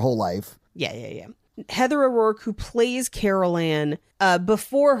actress her whole life. Yeah. Heather O'Rourke, who plays Carol Ann,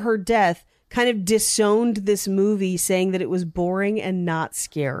 before her death, kind of disowned this movie, saying that it was boring and not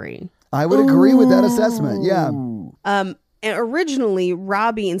scary. I would agree with that assessment. Yeah. And originally,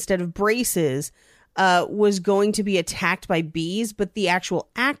 Robbie, instead of braces, was going to be attacked by bees, but the actual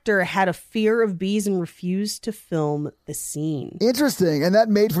actor had a fear of bees and refused to film the scene. Interesting. And that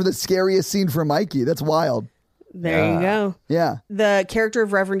made for the scariest scene for Mikey. That's wild. There you go. Yeah. The character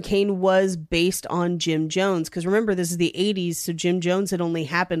of Reverend Kane was based on Jim Jones, because remember, this is the 80s, so Jim Jones had only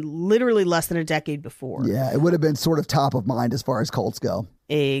happened literally less than a decade before. Yeah, it would have been sort of top of mind as far as cults go.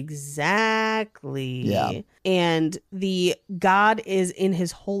 Exactly. Yeah. And the God is in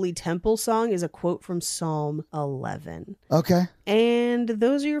his holy temple song is a quote from Psalm 11. Okay. And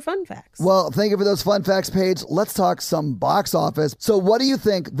those are your fun facts. Well, thank you for those fun facts, Paige. Let's talk some box office. So what do you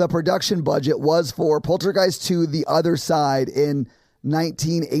think the production budget was for Poltergeist 2: The Other Side in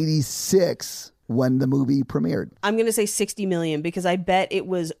 1986 when the movie premiered? I'm going to say 60 million because I bet it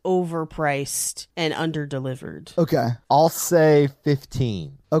was overpriced and underdelivered. Okay. I'll say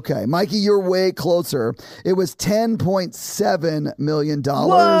 15. Okay. Mikey, you're way closer. It was $10.7 million.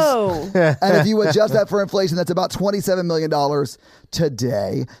 Whoa. And if you adjust that for inflation, that's about $27 million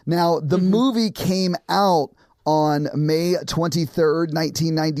today. Now, the movie came out on May 23rd,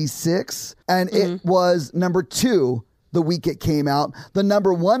 1996, and it was number 2 the week it came out. The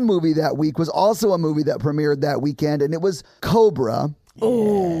number 1 movie that week was also a movie that premiered that weekend, and it was Cobra.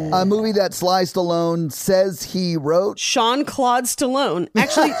 Oh, A movie that Sly Stallone says he wrote. Jean-Claude Stallone.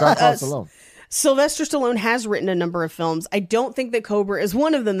 Actually, Jean-Claude Stallone. Sylvester Stallone has written a number of films. I don't think that Cobra is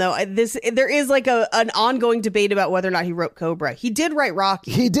one of them, though. There is like an ongoing debate about whether or not he wrote Cobra. He did write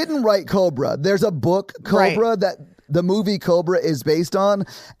Rocky. He didn't write Cobra. There's a book, Cobra, that the movie Cobra is based on,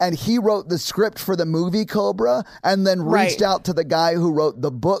 and he wrote the script for the movie Cobra and then reached out to the guy who wrote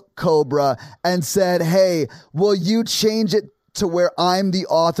the book Cobra and said, hey, will you change it to where I'm the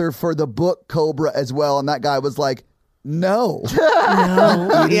author for the book Cobra as well? And that guy was like, no.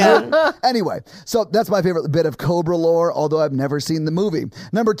 Yeah. Anyway, so that's my favorite bit of Cobra lore, although I've never seen the movie.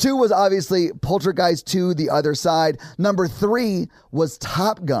 Number 2 was obviously Poltergeist 2: The Other Side. Number 3 was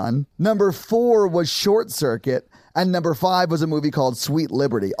Top Gun. Number 4 was Short Circuit. And number 5 was a movie called Sweet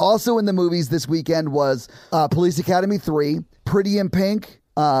Liberty. Also in the movies this weekend was Police Academy 3, Pretty in Pink.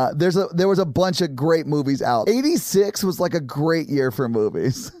 There was a bunch of great movies out. 86 was like a great year for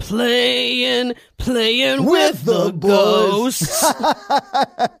movies. Playing with the ghosts.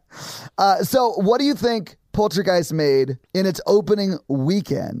 So what do you think Poltergeist made in its opening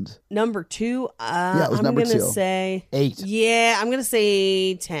weekend? Number 2, it was I'm number going to 2. say 8. Yeah, I'm going to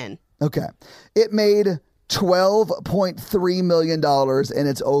say 10. Okay. It made $12.3 million in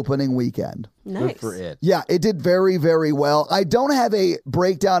its opening weekend. Nice. Good for it. Yeah, it did very, very well. I don't have a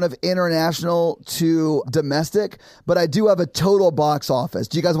breakdown of international to domestic, but I do have a total box office.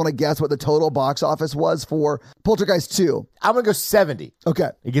 Do you guys want to guess what the total box office was for Poltergeist 2? I'm going to go 70. Okay.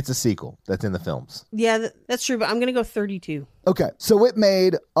 It gets a sequel that's in the films. Yeah, that's true, but I'm going to go 32. Okay. So it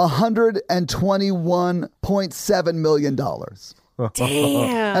made $121.7 million.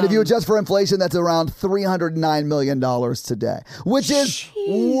 Damn. And if you adjust for inflation, that's around $309 million today, which is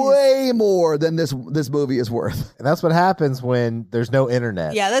way more than this movie is worth. And that's what happens when there's no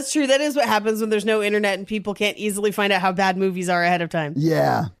internet. Yeah, that's true. That is what happens when there's no internet and people can't easily find out how bad movies are ahead of time.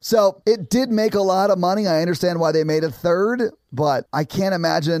 Yeah. So it did make a lot of money. I understand why they made a third, but I can't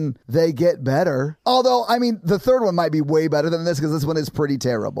imagine they get better. Although, I mean, the third one might be way better than this because this one is pretty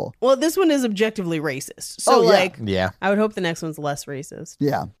terrible. Well, this one is objectively racist. So, Yeah. I would hope the next one's less racist.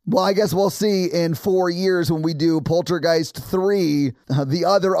 Yeah. Well, I guess we'll see in 4 years when we do Poltergeist 3,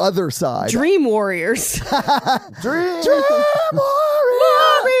 the other side. Dream Warriors. Dream Warrior.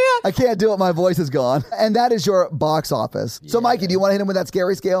 I I can't do it. My voice is gone. And that is your box office. So, Mikey, do you want to hit him with that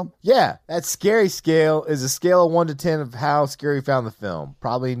scary scale? Yeah, that scary scale is a scale of 1 to 10 of how scary we found the film.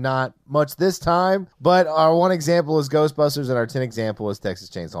 Probably not much this time, but our 1 example is Ghostbusters and our 10 example is Texas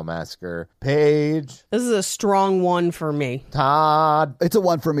Chainsaw Massacre. Paige. This is a strong 1 for me. Todd. It's a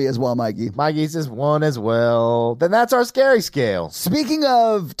 1 for me as well, Mikey. Mikey's is 1 as well. Then that's our scary scale. Speaking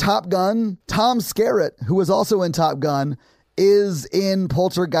of Top Gun, Tom Skerritt, who was also in Top Gun, is in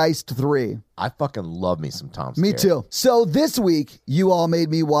Poltergeist 3. I fucking love me some Tom Skerritt. Me too. So this week, you all made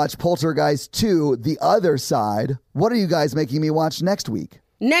me watch Poltergeist 2, The Other Side. What are you guys making me watch next week?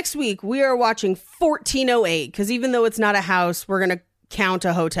 Next week, we are watching 1408, because even though it's not a house, we're going to count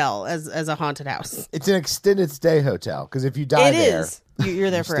a hotel as a haunted house. It's an extended stay hotel, because if you die It there... is.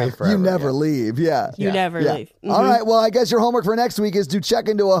 You're there stay forever. forever. You never leave. Yeah. You never leave. Mhm. All right. Well, I guess your homework for next week is to check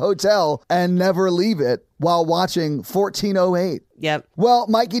into a hotel and never leave it while watching 1408. Yep. Well,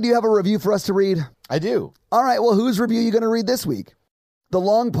 Mikey, do you have a review for us to read? I do. All right. Well, whose review are you going to read this week? The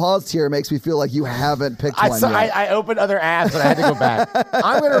long pause here makes me feel like you haven't picked one yet. I opened other apps, but I had to go back.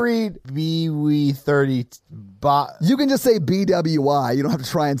 I'm going to read BWE30. You can just say BWI. You don't have to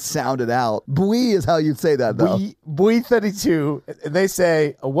try and sound it out. Bui is how you'd say that, though. BWE32. They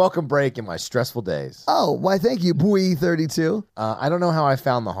say, a welcome break in my stressful days. Oh, why, thank you, Bui32. I don't know how I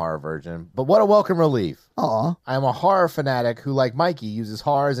found the horror virgin, but what a welcome relief. Aw. I am a horror fanatic who, like Mikey, uses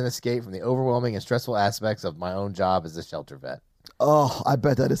horror as an escape from the overwhelming and stressful aspects of my own job as a shelter vet. Oh, I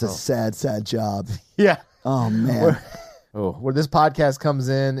bet that is a sad, sad job. Yeah. Oh, man. Where this podcast comes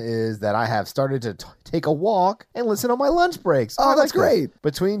in is that I have started to take a walk and listen on my lunch breaks. Oh, that's this. great.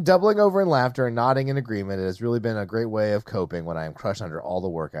 Between doubling over in laughter and nodding in agreement, it has really been a great way of coping when I am crushed under all the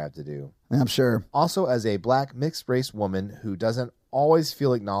work I have to do. I'm sure. Also, as a black mixed-race woman who doesn't always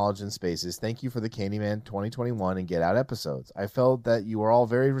feel acknowledged in spaces, thank you for the Candyman 2021 and Get Out episodes. I felt that you were all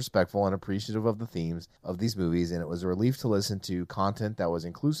very respectful and appreciative of the themes of these movies, and it was a relief to listen to content that was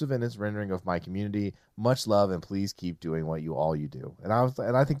inclusive in its rendering of my community. Much love, and please keep doing what you do. And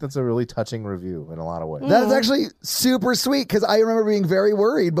I think that's a really touching review in a lot of ways. That is actually super sweet, because I remember being very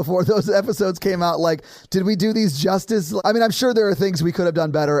worried before those episodes came out. Like, did we do these justice? I mean, I'm sure there are things we could have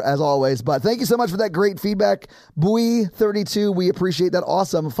done better, as always, but thank you so much for that great feedback. Bui32, we appreciate that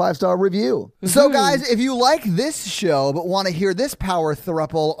awesome 5-star review. So, guys, if you like this show but want to hear this power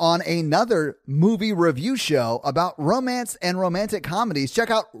throuple on another movie review show about romance and romantic comedies,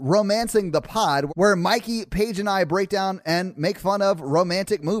 check out Romancing the Pod, where Mikey, Paige, and I break down and make fun of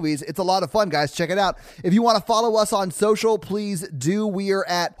romantic movies. It's a lot of fun, guys. Check it out. If you want to follow us on social, please do. We are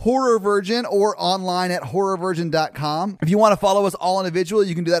at Horror Virgin or online at horrorvirgin.com. If you want to follow us all individually,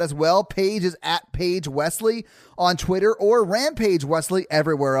 you can do that as well. Paige is at Paige Wesley on Twitter, or Rampage Wesley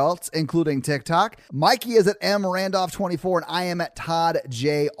everywhere else, including TikTok. Mikey is at mrandolph24, and I am at Todd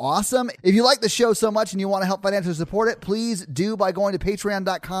J. Awesome. If you like the show so much and you want to help financially support it, please do by going to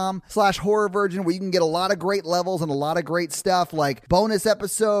patreon.com/horrorvirgin, where you can get a lot of great levels and a lot of great stuff like bonus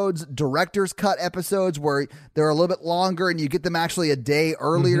episodes, director's cut episodes where they're a little bit longer and you get them actually a day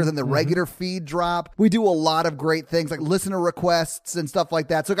earlier than the regular feed drop. We do a lot of great things like listener requests and stuff like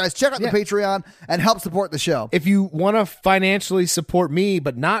that. So guys, check out the Patreon and help support the show. If you want to financially support me,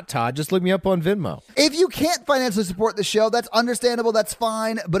 but not Todd, just look me up on Venmo. If you can't financially support the show, that's understandable. That's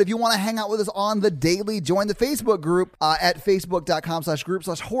fine. But if you want to hang out with us on the daily, join the Facebook group at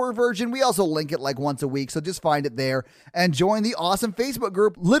facebook.com/group/horrorvirgin. We also link it like once a week. So just find it there and join the awesome Facebook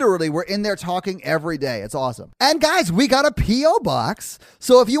group. Literally, we're in there talking every day. It's awesome. And guys, we got a P.O. box.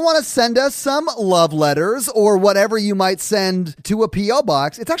 So if you want to send us some love letters or whatever you might send to a P.O.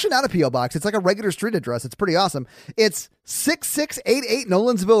 box, it's actually not a P.O. box. It's like a regular street address. It's pretty awesome. It's 6688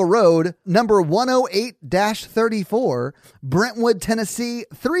 Nolensville Road, number 108-34, Brentwood, Tennessee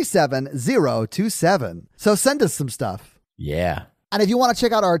 37027. So send us some stuff. Yeah. And if you want to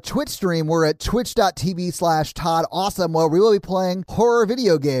check out our Twitch stream, we're at twitch.tv/Todd Awesome, where we will be playing horror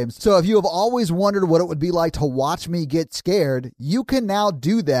video games. So if you have always wondered what it would be like to watch me get scared, you can now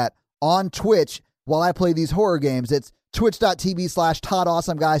do that on Twitch while I play these horror games. It's twitch.tv/Todd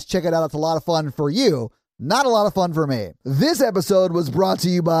Awesome, guys. Check it out. It's a lot of fun for you. Not a lot of fun for me. This episode was brought to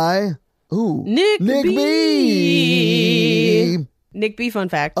you by Nick B. Nick B, fun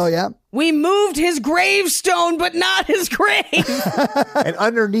fact. Oh, yeah? We moved his gravestone, but not his grave. And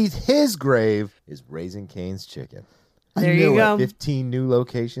underneath his grave is Raising Cane's Chicken. There you go. 15 new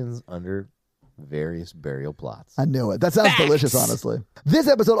locations under various burial plots. I knew it. That sounds delicious, honestly. This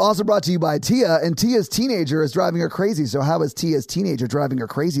episode also brought to you by Tia, and Tia's teenager is driving her crazy. So how is Tia's teenager driving her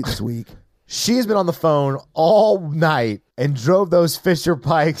crazy this week? She's been on the phone all night and drove those Fisher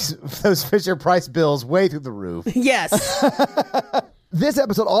Price bills way through the roof. Yes. This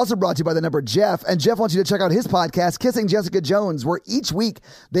episode also brought to you by the number Jeff, and Jeff wants you to check out his podcast, Kissing Jessica Jones, where each week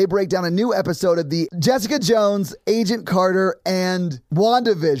they break down a new episode of the Jessica Jones, Agent Carter, and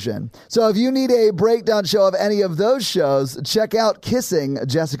WandaVision. So if you need a breakdown show of any of those shows, check out Kissing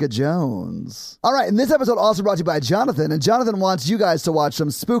Jessica Jones. All right, and this episode also brought to you by Jonathan, and Jonathan wants you guys to watch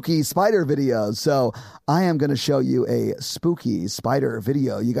some spooky spider videos. So I am going to show you a spooky spider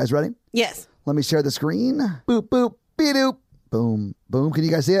video. You guys ready? Yes. Let me share the screen. Boop, boop, beep-doop. Boom, boom. Can you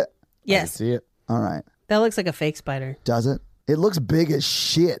guys see it? I can Yes. see it. All right. That looks like a fake spider. Does it? It looks big as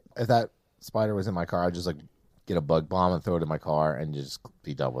shit. If that spider was in my car, I'd just like get a bug bomb and throw it in my car and just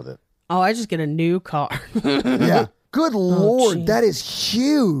be done with it. Oh, I just get a new car. Yeah. Good Lord. geez. That is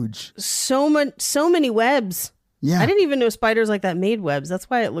huge. So many webs. Yeah. I didn't even know spiders like that made webs. That's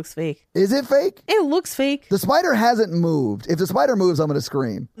why it looks fake. Is it fake? It looks fake. The spider hasn't moved. If the spider moves, I'm going to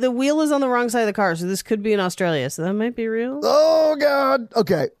scream. The wheel is on the wrong side of the car, so this could be in Australia. So that might be real. Oh, God.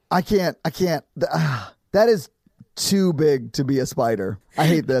 Okay. I can't. That is too big to be a spider. I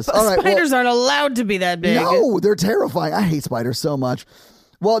hate this. All right. Spiders aren't allowed to be that big. No, they're terrifying. I hate spiders so much.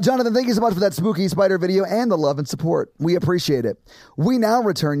 Well, Jonathan, thank you so much for that spooky spider video and the love and support. We appreciate it. We now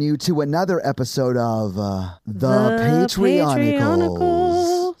return you to another episode of The Patreonicals.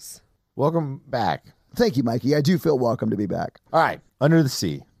 Patreonicals. Welcome back. Thank you, Mikey. I do feel welcome to be back. All right. Under the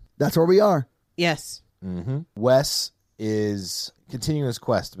Sea. That's where we are. Yes. Wes is continuing his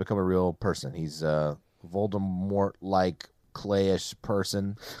quest to become a real person. He's a Voldemort-like clayish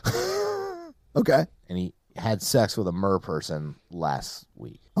person, Okay. and he had sex with a mer person last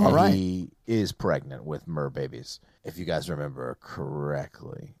week. All And right. He is pregnant with mer babies, if you guys remember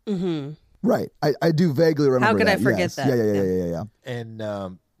correctly. Right. I do vaguely remember How could that. I forget Yes. that? Yeah.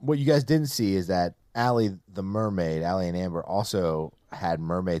 And what you guys didn't see is that Allie the mermaid, Allie and Amber, also had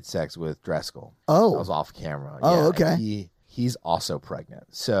mermaid sex with Driscoll. Oh. That was off camera. Oh, Yeah, okay. He's also pregnant.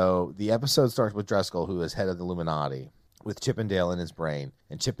 So the episode starts with Driscoll, who is head of the Illuminati, with Chippendale in his brain,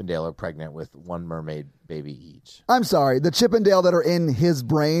 and Chippendale are pregnant with one mermaid baby each. I'm sorry. The Chippendale that are in his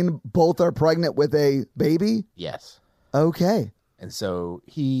brain both are pregnant with a baby? Yes. Okay. And so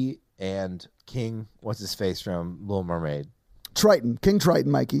he and King, what's his face from Little Mermaid, Triton. King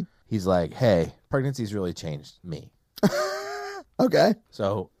Triton, Mikey. he's like, hey, pregnancy's really changed me. Okay.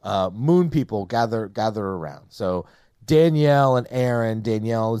 So moon people gather around. So Danielle and Aaron.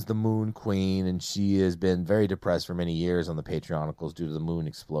 Danielle is the moon queen, and she has been very depressed for many years on the Patreonicals due to the moon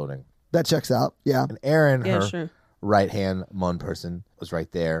exploding. That checks out. Yeah. And Aaron, Yeah, her sure. right-hand Mun person, was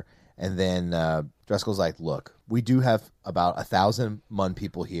right there. And then Driscoll's like, look, we do have about 1,000 Mun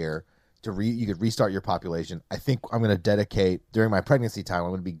people here. You could restart your population. I think I'm going to dedicate, during my pregnancy time, I'm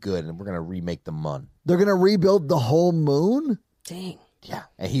going to be good, and we're going to remake the Mun. They're going to rebuild the whole moon? Dang. Yeah.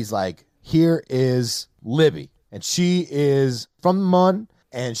 And he's like, here is Libby. And she is from the Mun,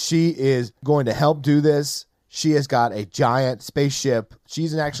 and she is going to help do this. She has got a giant spaceship.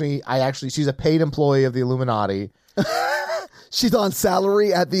 She's a paid employee of the Illuminati. She's on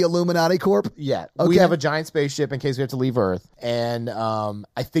salary at the Illuminati Corp? Yeah. Okay. We have a giant spaceship in case we have to leave Earth. And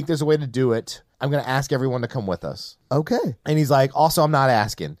I think there's a way to do it. I'm going to ask everyone to come with us. Okay. And he's like, also, I'm not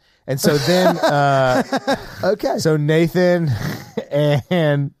asking. And so then, Okay. so Nathan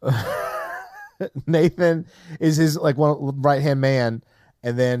and Nathan is his like one right-hand man.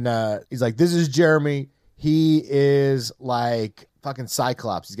 And then he's like, this is Jeremy. He is like fucking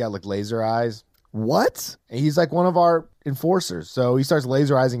Cyclops. He's got like laser eyes. What? And he's like one of our enforcers. So he starts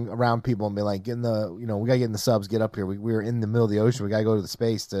laserizing around people and be like, we got to get in the subs, get up here. We're in the middle of the ocean. We got to go to the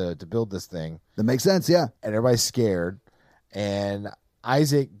space to build this thing. That makes sense, yeah. And everybody's scared. And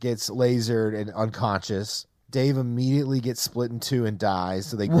Isaac gets lasered and unconscious. Dave immediately gets split in two and dies.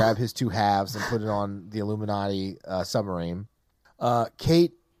 So they grab his two halves and put it on the Illuminati submarine.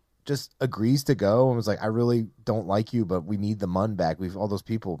 Kate just agrees to go and was like, I really don't like you, but we need the Mun back. We've all those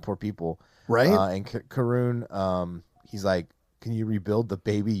people, poor people. Right? And Karun, he's like, can you rebuild the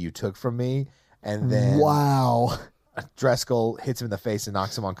baby you took from me? And then Wow. Driscoll hits him in the face and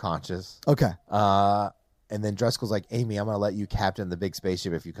knocks him unconscious. Okay. And then Driscoll's like, Amy, I'm going to let you captain the big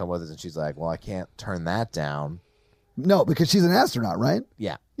spaceship if you come with us. And she's like, well, I can't turn that down. No, because she's an astronaut, right?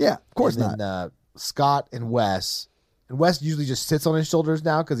 Yeah. Yeah, of course And not. then Scott and Wes usually just sits on his shoulders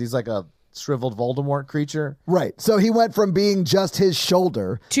now because he's like a shriveled Voldemort creature. Right. So he went from being just his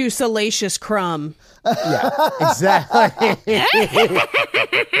shoulder. To Salacious Crumb. Yeah, exactly.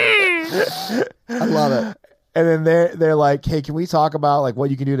 I love it. And then they're like, hey, can we talk about like what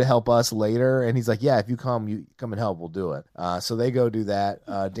you can do to help us later? And he's like, yeah, if you come and help, we'll do it. So they go do that.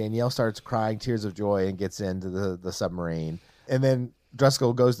 Danielle starts crying tears of joy and gets into the submarine. And then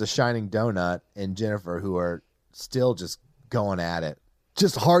Driscoll goes to Shining Donut and Jennifer, who are still just going at it.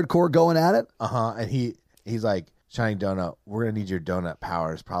 Just hardcore going at it? And he's like, Shining Donut, we're gonna need your donut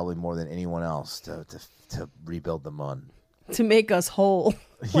powers probably more than anyone else to rebuild the mun. To make us whole.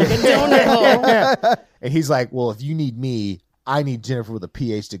 Like a donut hole. And he's like, well, if you need me, I need Jennifer with a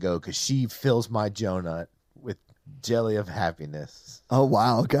PH to go because she fills my donut with jelly of happiness. Oh,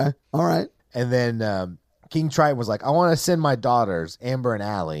 wow. Okay. All right. And then King Triton was like, I want to send my daughters, Amber and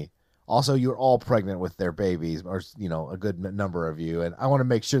Allie. Also, you're all pregnant with their babies, or, you know, a good number of you. And I want to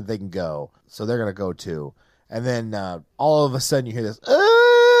make sure they can go. So they're going to go too. And then all of a sudden you hear this,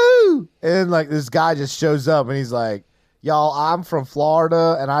 ooh! And like this guy just shows up and he's like, y'all, I'm from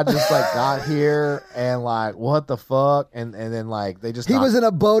Florida and I just like got here and like, what the fuck? And then like they just He was in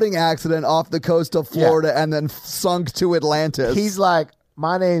a boating accident off the coast of Florida and then sunk to Atlantis. He's like,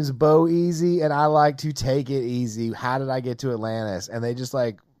 my name's Bo Easy and I like to take it easy. How did I get to Atlantis? And they just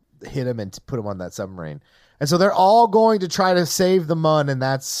like hit him and put him on that submarine. And so they're all going to try to save the Mun, and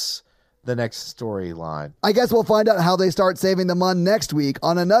that's the next storyline. I guess we'll find out how they start saving the Mun next week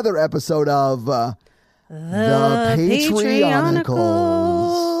on another episode of the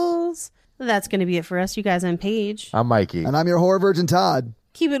Patreonicals. That's going to be it for us, you guys. I'm Paige. I'm Mikey. And I'm your horror virgin, Todd.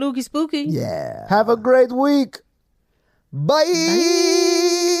 Keep it ooky spooky. Yeah. Have a great week. Bye.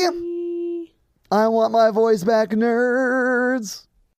 I want my voice back, nerds.